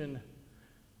mission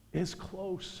is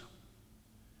close?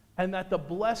 And that the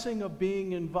blessing of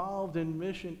being involved in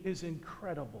mission is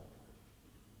incredible.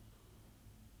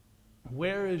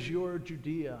 Where is your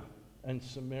Judea and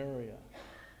Samaria?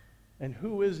 And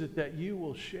who is it that you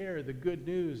will share the good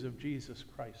news of Jesus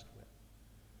Christ with?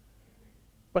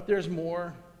 But there's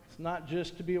more. It's not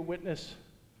just to be a witness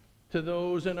to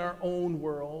those in our own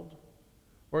world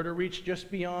or to reach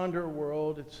just beyond our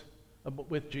world. It's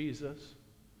with Jesus.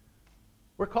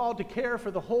 We're called to care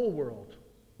for the whole world.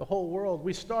 The whole world.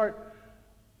 We start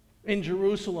in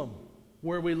Jerusalem,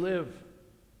 where we live.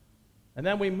 And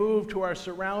then we move to our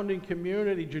surrounding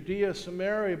community, Judea,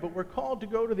 Samaria, but we're called to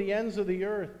go to the ends of the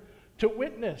earth to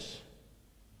witness.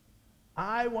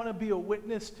 I want to be a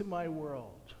witness to my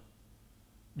world.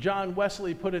 John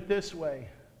Wesley put it this way: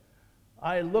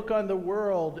 I look on the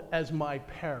world as my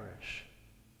parish.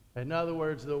 In other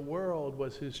words, the world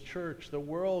was his church. The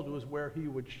world was where he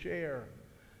would share.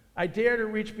 I dare to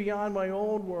reach beyond my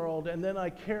own world, and then I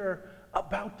care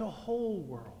about the whole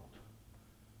world.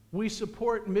 We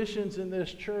support missions in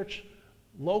this church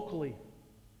locally,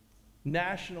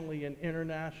 nationally, and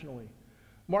internationally.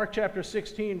 Mark chapter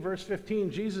 16, verse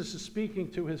 15, Jesus is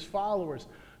speaking to his followers.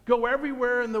 Go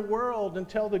everywhere in the world and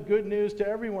tell the good news to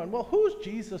everyone. Well, who's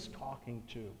Jesus talking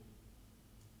to?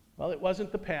 Well, it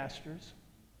wasn't the pastors.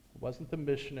 It wasn't the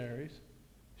missionaries.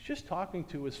 He's just talking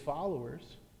to his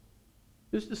followers,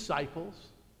 his disciples,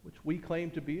 which we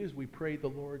claim to be as we prayed the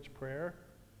Lord's Prayer.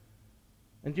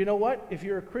 And you know what? If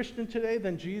you're a Christian today,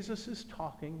 then Jesus is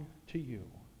talking to you.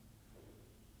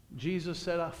 Jesus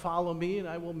said, follow me and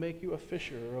I will make you a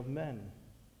fisher of men.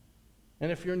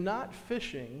 And if you're not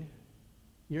fishing,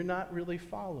 you're not really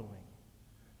following.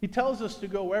 He tells us to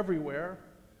go everywhere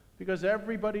because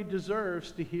everybody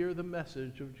deserves to hear the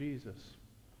message of Jesus.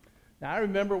 Now, I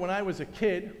remember when I was a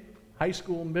kid, high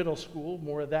school, middle school,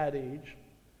 more of that age,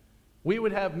 we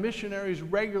would have missionaries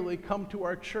regularly come to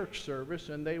our church service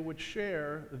and they would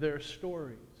share their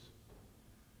stories.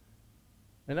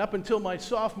 And up until my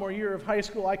sophomore year of high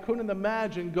school, I couldn't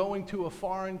imagine going to a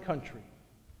foreign country.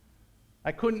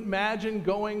 I couldn't imagine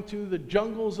going to the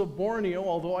jungles of Borneo,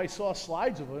 although I saw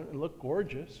slides of it and it looked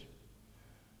gorgeous.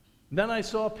 Then I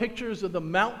saw pictures of the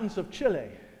mountains of Chile,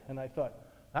 and I thought,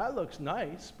 that looks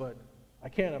nice, but I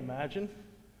can't imagine.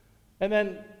 And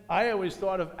then I always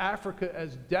thought of Africa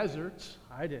as deserts.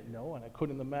 I didn't know, and I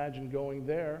couldn't imagine going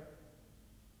there.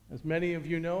 As many of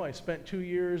you know, I spent 2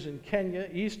 years in Kenya,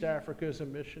 East Africa, as a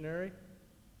missionary.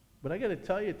 But I got to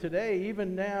tell you, today,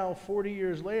 even now, 40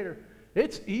 years later,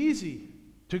 it's easy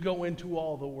to go into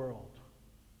all the world.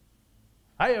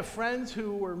 I have friends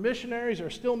who were missionaries, are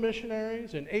still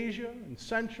missionaries in Asia and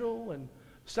Central and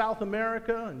South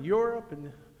America and Europe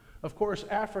and, of course,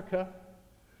 Africa.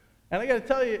 And I got to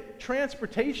tell you,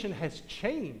 transportation has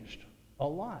changed a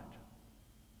lot.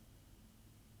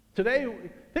 Today,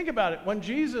 think about it. When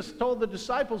Jesus told the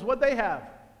disciples, what'd they have?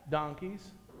 Donkeys.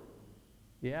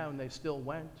 Yeah, and they still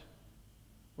went.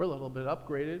 We're a little bit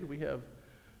upgraded. We have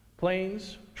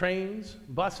planes, trains,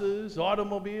 buses,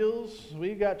 automobiles.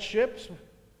 We got ships.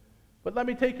 But let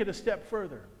me take it a step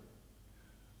further.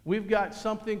 We've got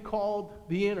something called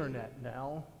the internet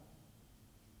now.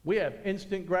 We have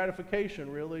instant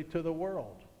gratification, really, to the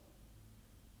world.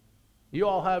 You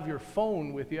all have your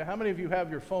phone with you. How many of you have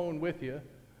your phone with you?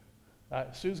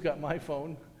 Sue's got my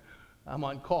phone. I'm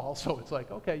on call, so it's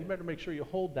like, okay, you better make sure you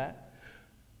hold that.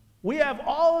 We have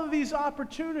all of these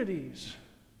opportunities.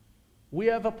 We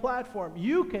have a platform.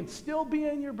 You can still be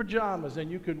in your pajamas and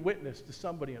you can witness to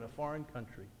somebody in a foreign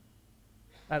country.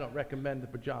 I don't recommend the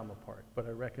pajama part, but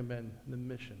I recommend the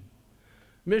mission.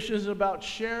 Mission is about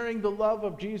sharing the love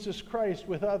of Jesus Christ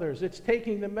with others. It's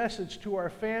taking the message to our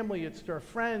family, it's to our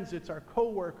friends, it's our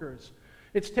co-workers.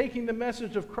 It's taking the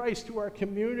message of Christ to our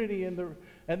community and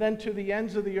then to the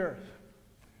ends of the earth.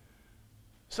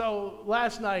 So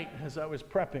last night, as I was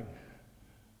prepping,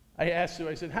 I asked Sue,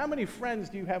 I said, how many friends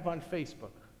do you have on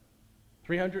Facebook?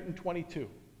 322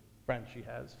 friends she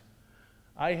has.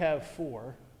 I have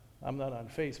 4. I'm not on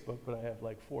Facebook, but I have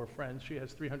like 4 friends. She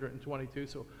has 322,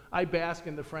 so I bask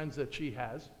in the friends that she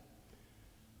has.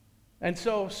 And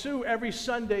so Sue every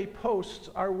Sunday posts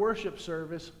our worship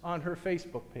service on her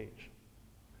Facebook page.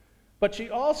 But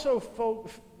she also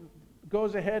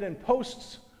goes ahead and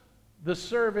posts the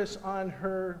service on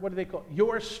her, what do they call it?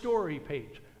 Your Story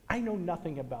page. I know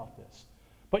nothing about this.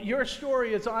 But Your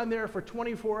Story is on there for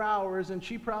 24 hours, and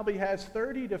she probably has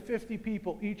 30 to 50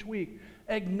 people each week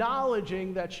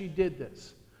acknowledging that she did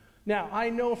this. Now,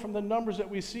 I know from the numbers that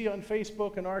we see on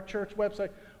Facebook and our church website,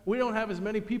 we don't have as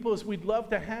many people as we'd love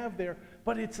to have there,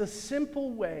 but it's a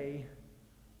simple way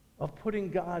of putting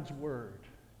God's word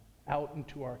out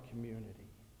into our community.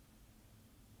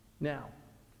 Now,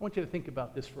 I want you to think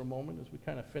about this for a moment as we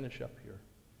kind of finish up here.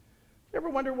 You ever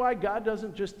wonder why God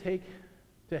doesn't just take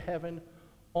to heaven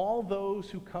all those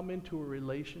who come into a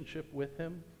relationship with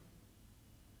him?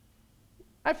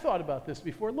 I've thought about this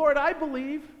before. Lord, I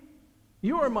believe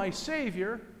you are my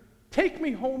Savior. Take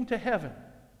me home to heaven.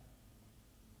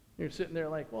 You're sitting there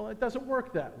like, well, it doesn't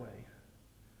work that way.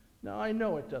 No, I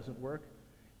know it doesn't work.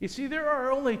 You see, there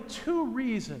are only 2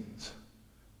 reasons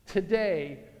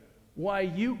today why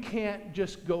you can't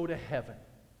just go to heaven.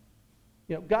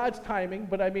 You know, God's timing,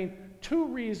 but I mean 2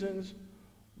 reasons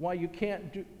why you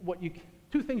can't do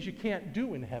 2 things you can't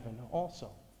do in heaven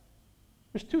also.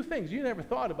 There's 2 things. You never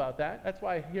thought about that. That's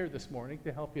why I'm here this morning,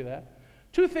 to help you that.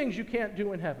 2 things you can't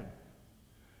do in heaven.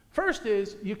 First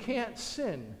is you can't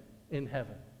sin in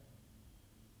heaven.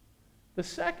 The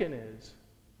second is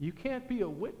you can't be a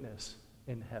witness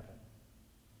in heaven.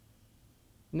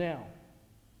 Now,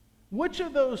 Which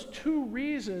of those two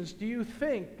reasons do you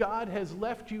think God has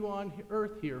left you on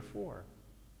earth here for?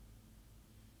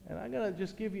 And I'm going to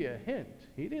just give you a hint.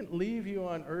 He didn't leave you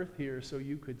on earth here so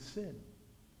you could sin,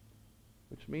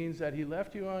 which means that he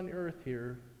left you on earth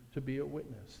here to be a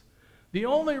witness. The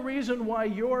only reason why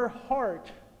your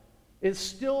heart is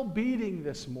still beating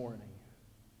this morning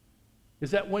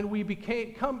is that when we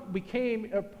became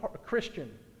a Christian,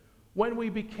 when we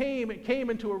came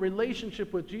into a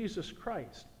relationship with Jesus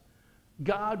Christ,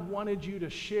 God wanted you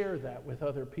to share that with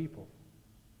other people.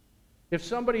 If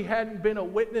somebody hadn't been a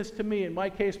witness to me, in my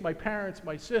case, my parents,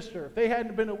 my sister, if they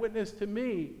hadn't been a witness to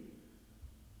me,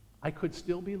 I could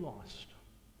still be lost.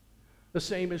 The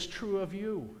same is true of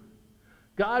you.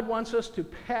 God wants us to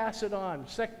pass it on.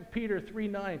 2 Peter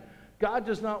 3:9. God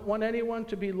does not want anyone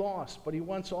to be lost, but he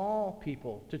wants all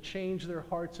people to change their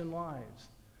hearts and lives.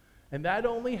 And that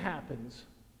only happens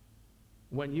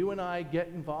when you and I get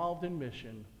involved in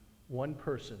mission, one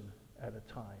person at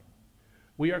a time.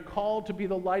 We are called to be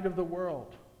the light of the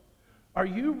world. Are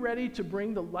you ready to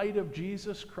bring the light of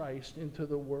Jesus Christ into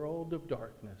the world of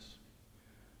darkness?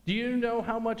 Do you know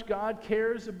how much God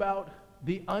cares about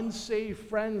the unsaved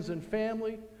friends and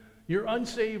family, your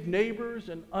unsaved neighbors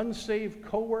and unsaved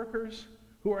co-workers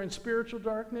who are in spiritual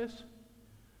darkness?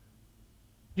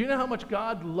 Do you know how much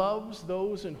God loves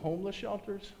those in homeless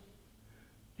shelters?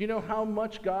 Do you know how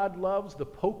much God loves the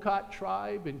Pokot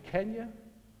tribe in Kenya?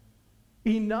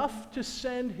 Enough to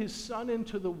send his son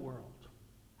into the world.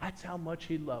 That's how much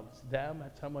he loves them.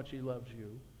 That's how much he loves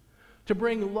you. To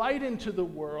bring light into the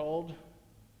world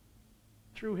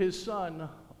through his son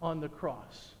on the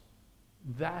cross.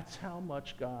 That's how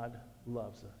much God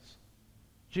loves us.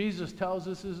 Jesus tells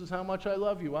us, this is how much I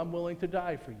love you. I'm willing to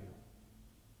die for you.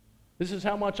 This is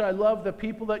how much I love the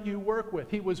people that you work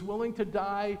with. He was willing to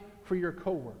die for your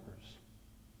coworkers.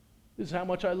 This is how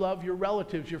much I love your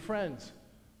relatives, your friends.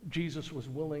 Jesus was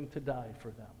willing to die for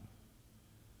them.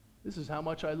 This is how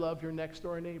much I love your next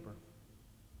door neighbor.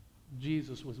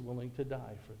 Jesus was willing to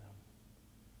die for them.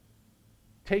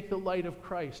 Take the light of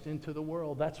Christ into the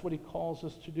world. That's what he calls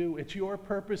us to do. It's your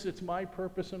purpose. It's my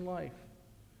purpose in life.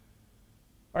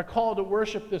 Our call to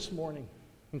worship this morning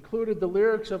included the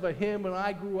lyrics of a hymn that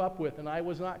I grew up with, and I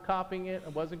was not copying it. I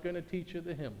wasn't going to teach you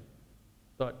the hymn.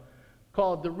 But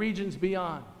called The Regions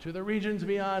Beyond. To the regions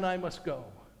beyond I must go.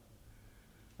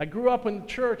 I grew up in a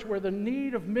church where the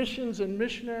need of missions and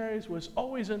missionaries was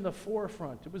always in the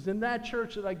forefront. It was in that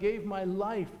church that I gave my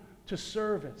life to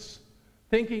service,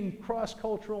 thinking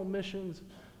cross-cultural missions,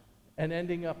 and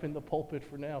ending up in the pulpit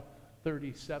for now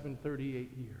 37,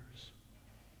 38 years.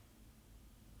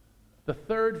 The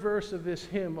third verse of this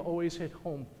hymn always hit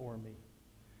home for me.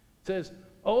 It says,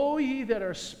 "O ye that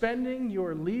are spending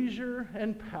your leisure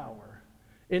and power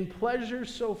in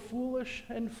pleasures so foolish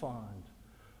and fond,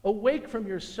 awake from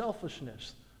your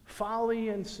selfishness, folly,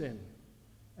 and sin,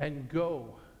 and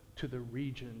go to the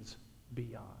regions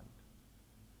beyond."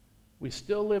 We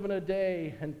still live in a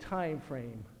day and time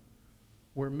frame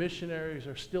where missionaries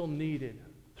are still needed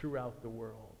throughout the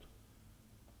world.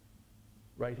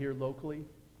 Right here locally,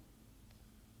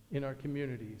 in our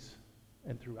communities,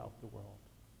 and throughout the world.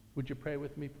 Would you pray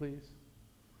with me, please?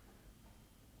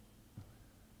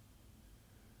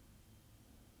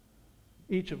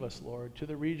 Each of us, Lord, to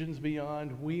the regions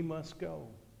beyond, we must go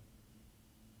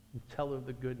and tell of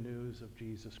the good news of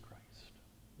Jesus Christ.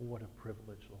 What a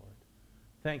privilege, Lord.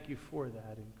 Thank you for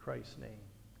that in Christ's name.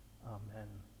 Amen.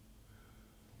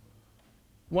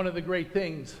 One of the great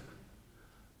things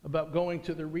about going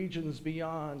to the regions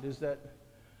beyond is that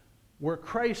where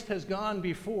Christ has gone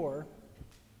before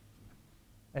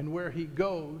and where he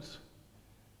goes,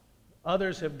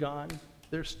 others have gone.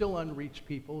 There's still unreached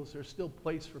peoples. There's still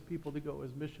place for people to go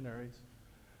as missionaries.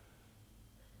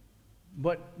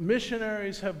 But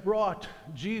missionaries have brought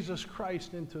Jesus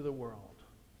Christ into the world.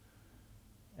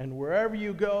 And wherever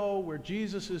you go, where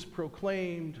Jesus is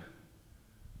proclaimed,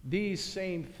 these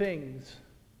same things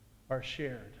are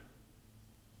shared.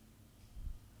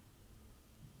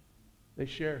 They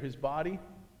share his body,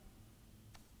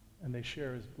 and they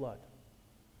share his blood.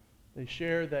 They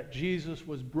share that Jesus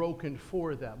was broken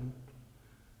for them,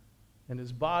 and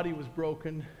his body was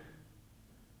broken,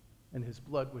 and his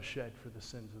blood was shed for the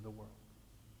sins of the world.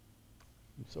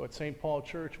 And so at St. Paul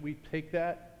Church, we take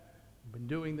that, we've been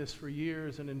doing this for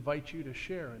years, and invite you to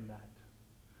share in that.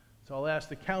 So I'll ask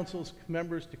the council's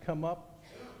members to come up.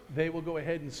 They will go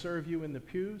ahead and serve you in the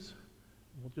pews.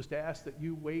 We'll just ask that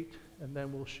you wait, and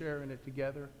then we'll share in it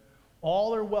together.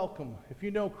 All are welcome. If you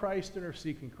know Christ and are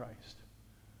seeking Christ,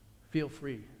 feel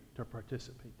free to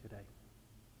participate today.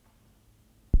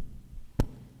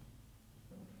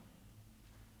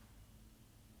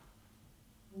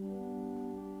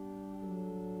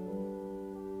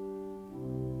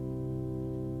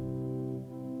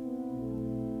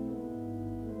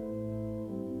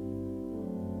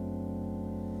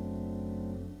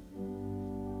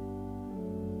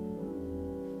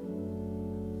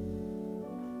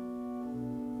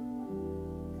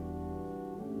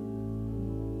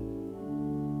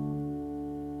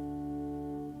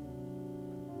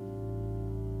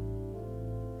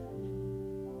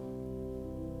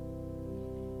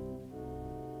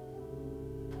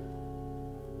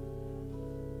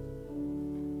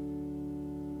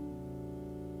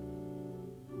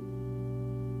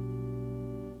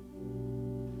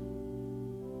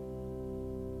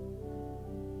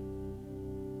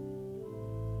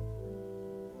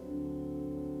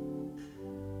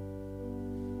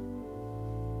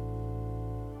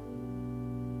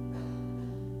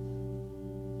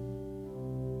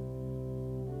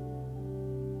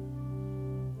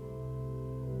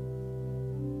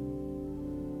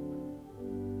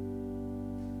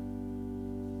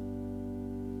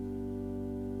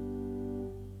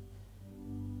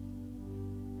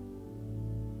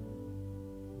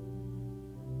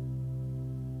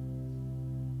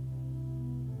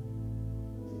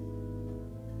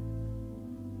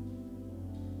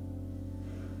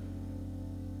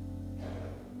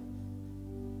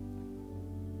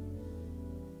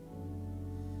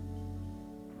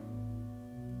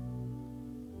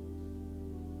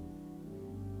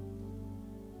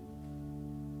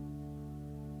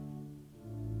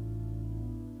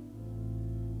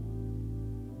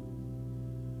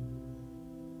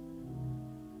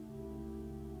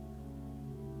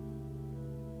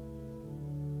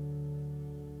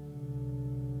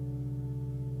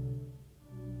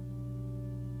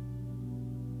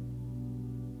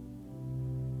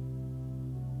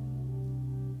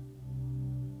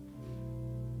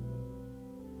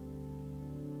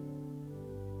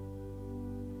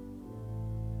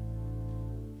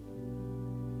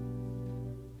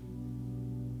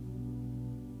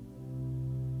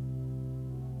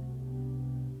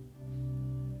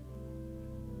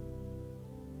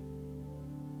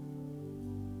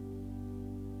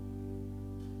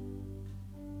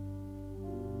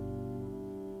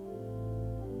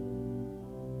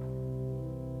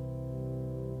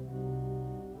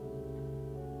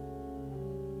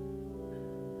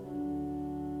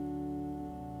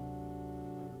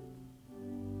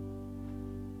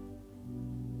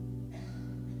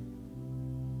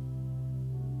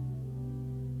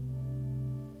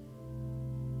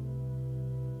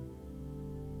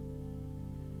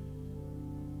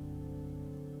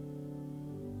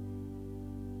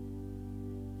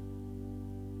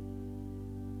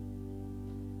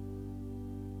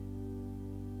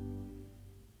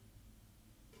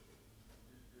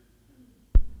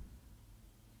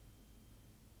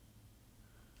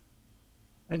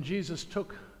 And Jesus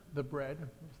took the bread,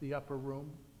 it was the upper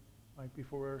room, right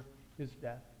before his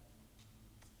death,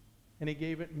 and he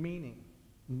gave it meaning,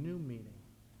 new meaning.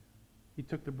 He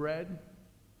took the bread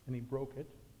and he broke it.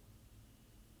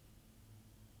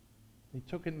 He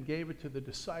took it and gave it to the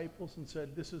disciples and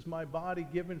said, "This is my body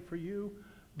given for you.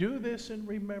 Do this in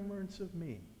remembrance of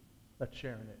me." Let's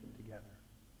share in it together.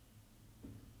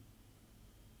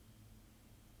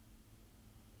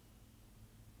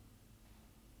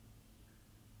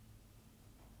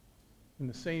 In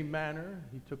the same manner,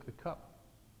 he took the cup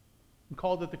and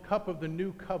called it the cup of the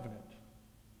new covenant.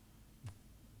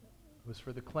 It was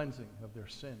for the cleansing of their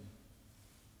sin.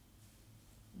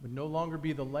 It would no longer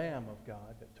be the Lamb of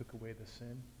God that took away the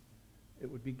sin. It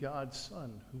would be God's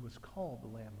Son who was called the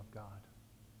Lamb of God.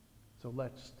 So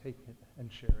let's take it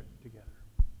and share it together.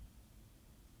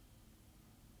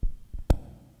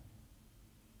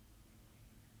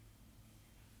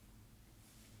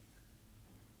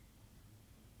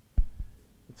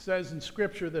 It says in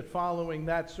Scripture that following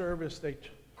that service,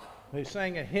 they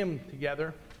sang a hymn together.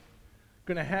 I'm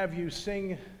going to have you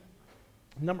sing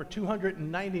number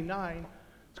 299.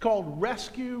 It's called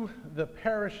 "Rescue the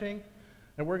Perishing,"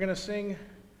 and we're going to sing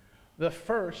the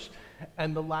first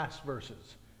and the last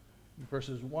verses,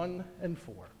 verses 1 and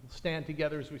 4. We'll stand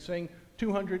together as we sing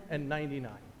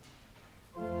 299.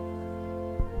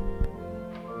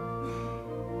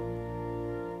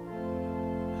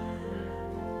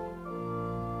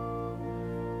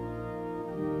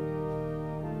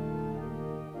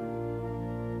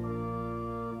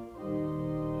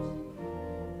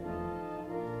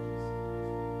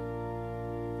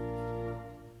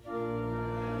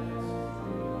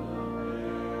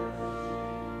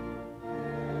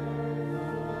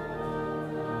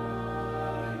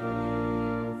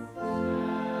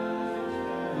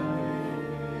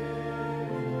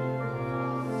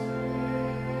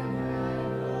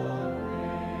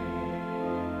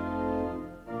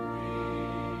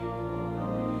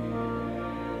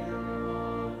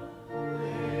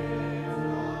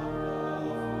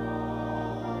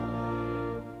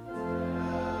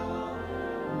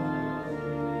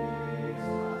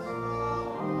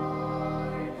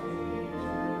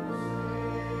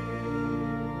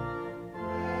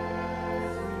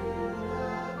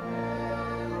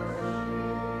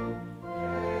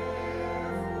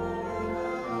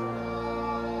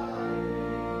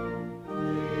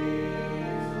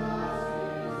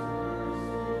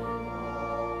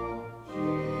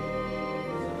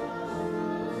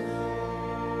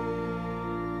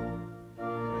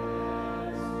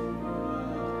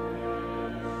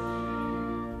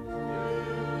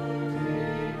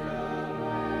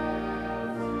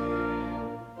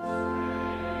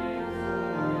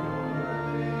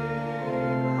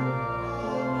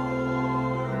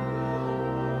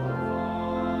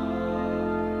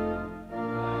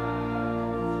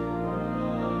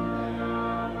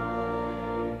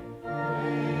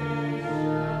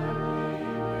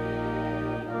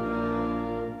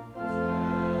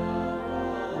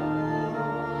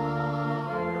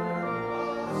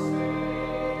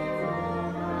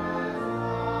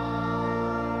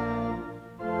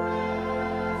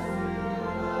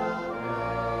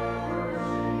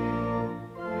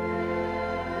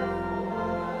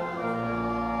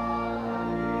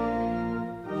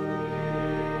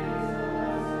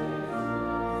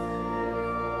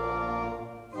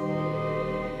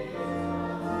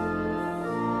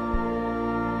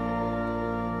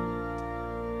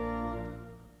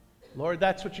 Lord,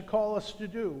 that's what you call us to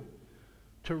do,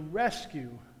 to rescue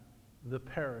the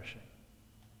perishing.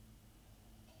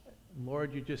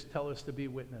 Lord, you just tell us to be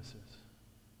witnesses,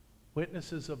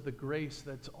 witnesses of the grace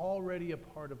that's already a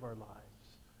part of our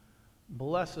lives.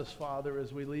 Bless us, Father,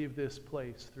 as we leave this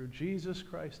place, through Jesus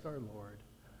Christ our Lord.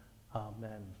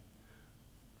 Amen.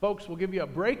 Folks, we'll give you a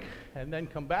break and then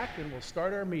come back and we'll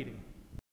start our meeting.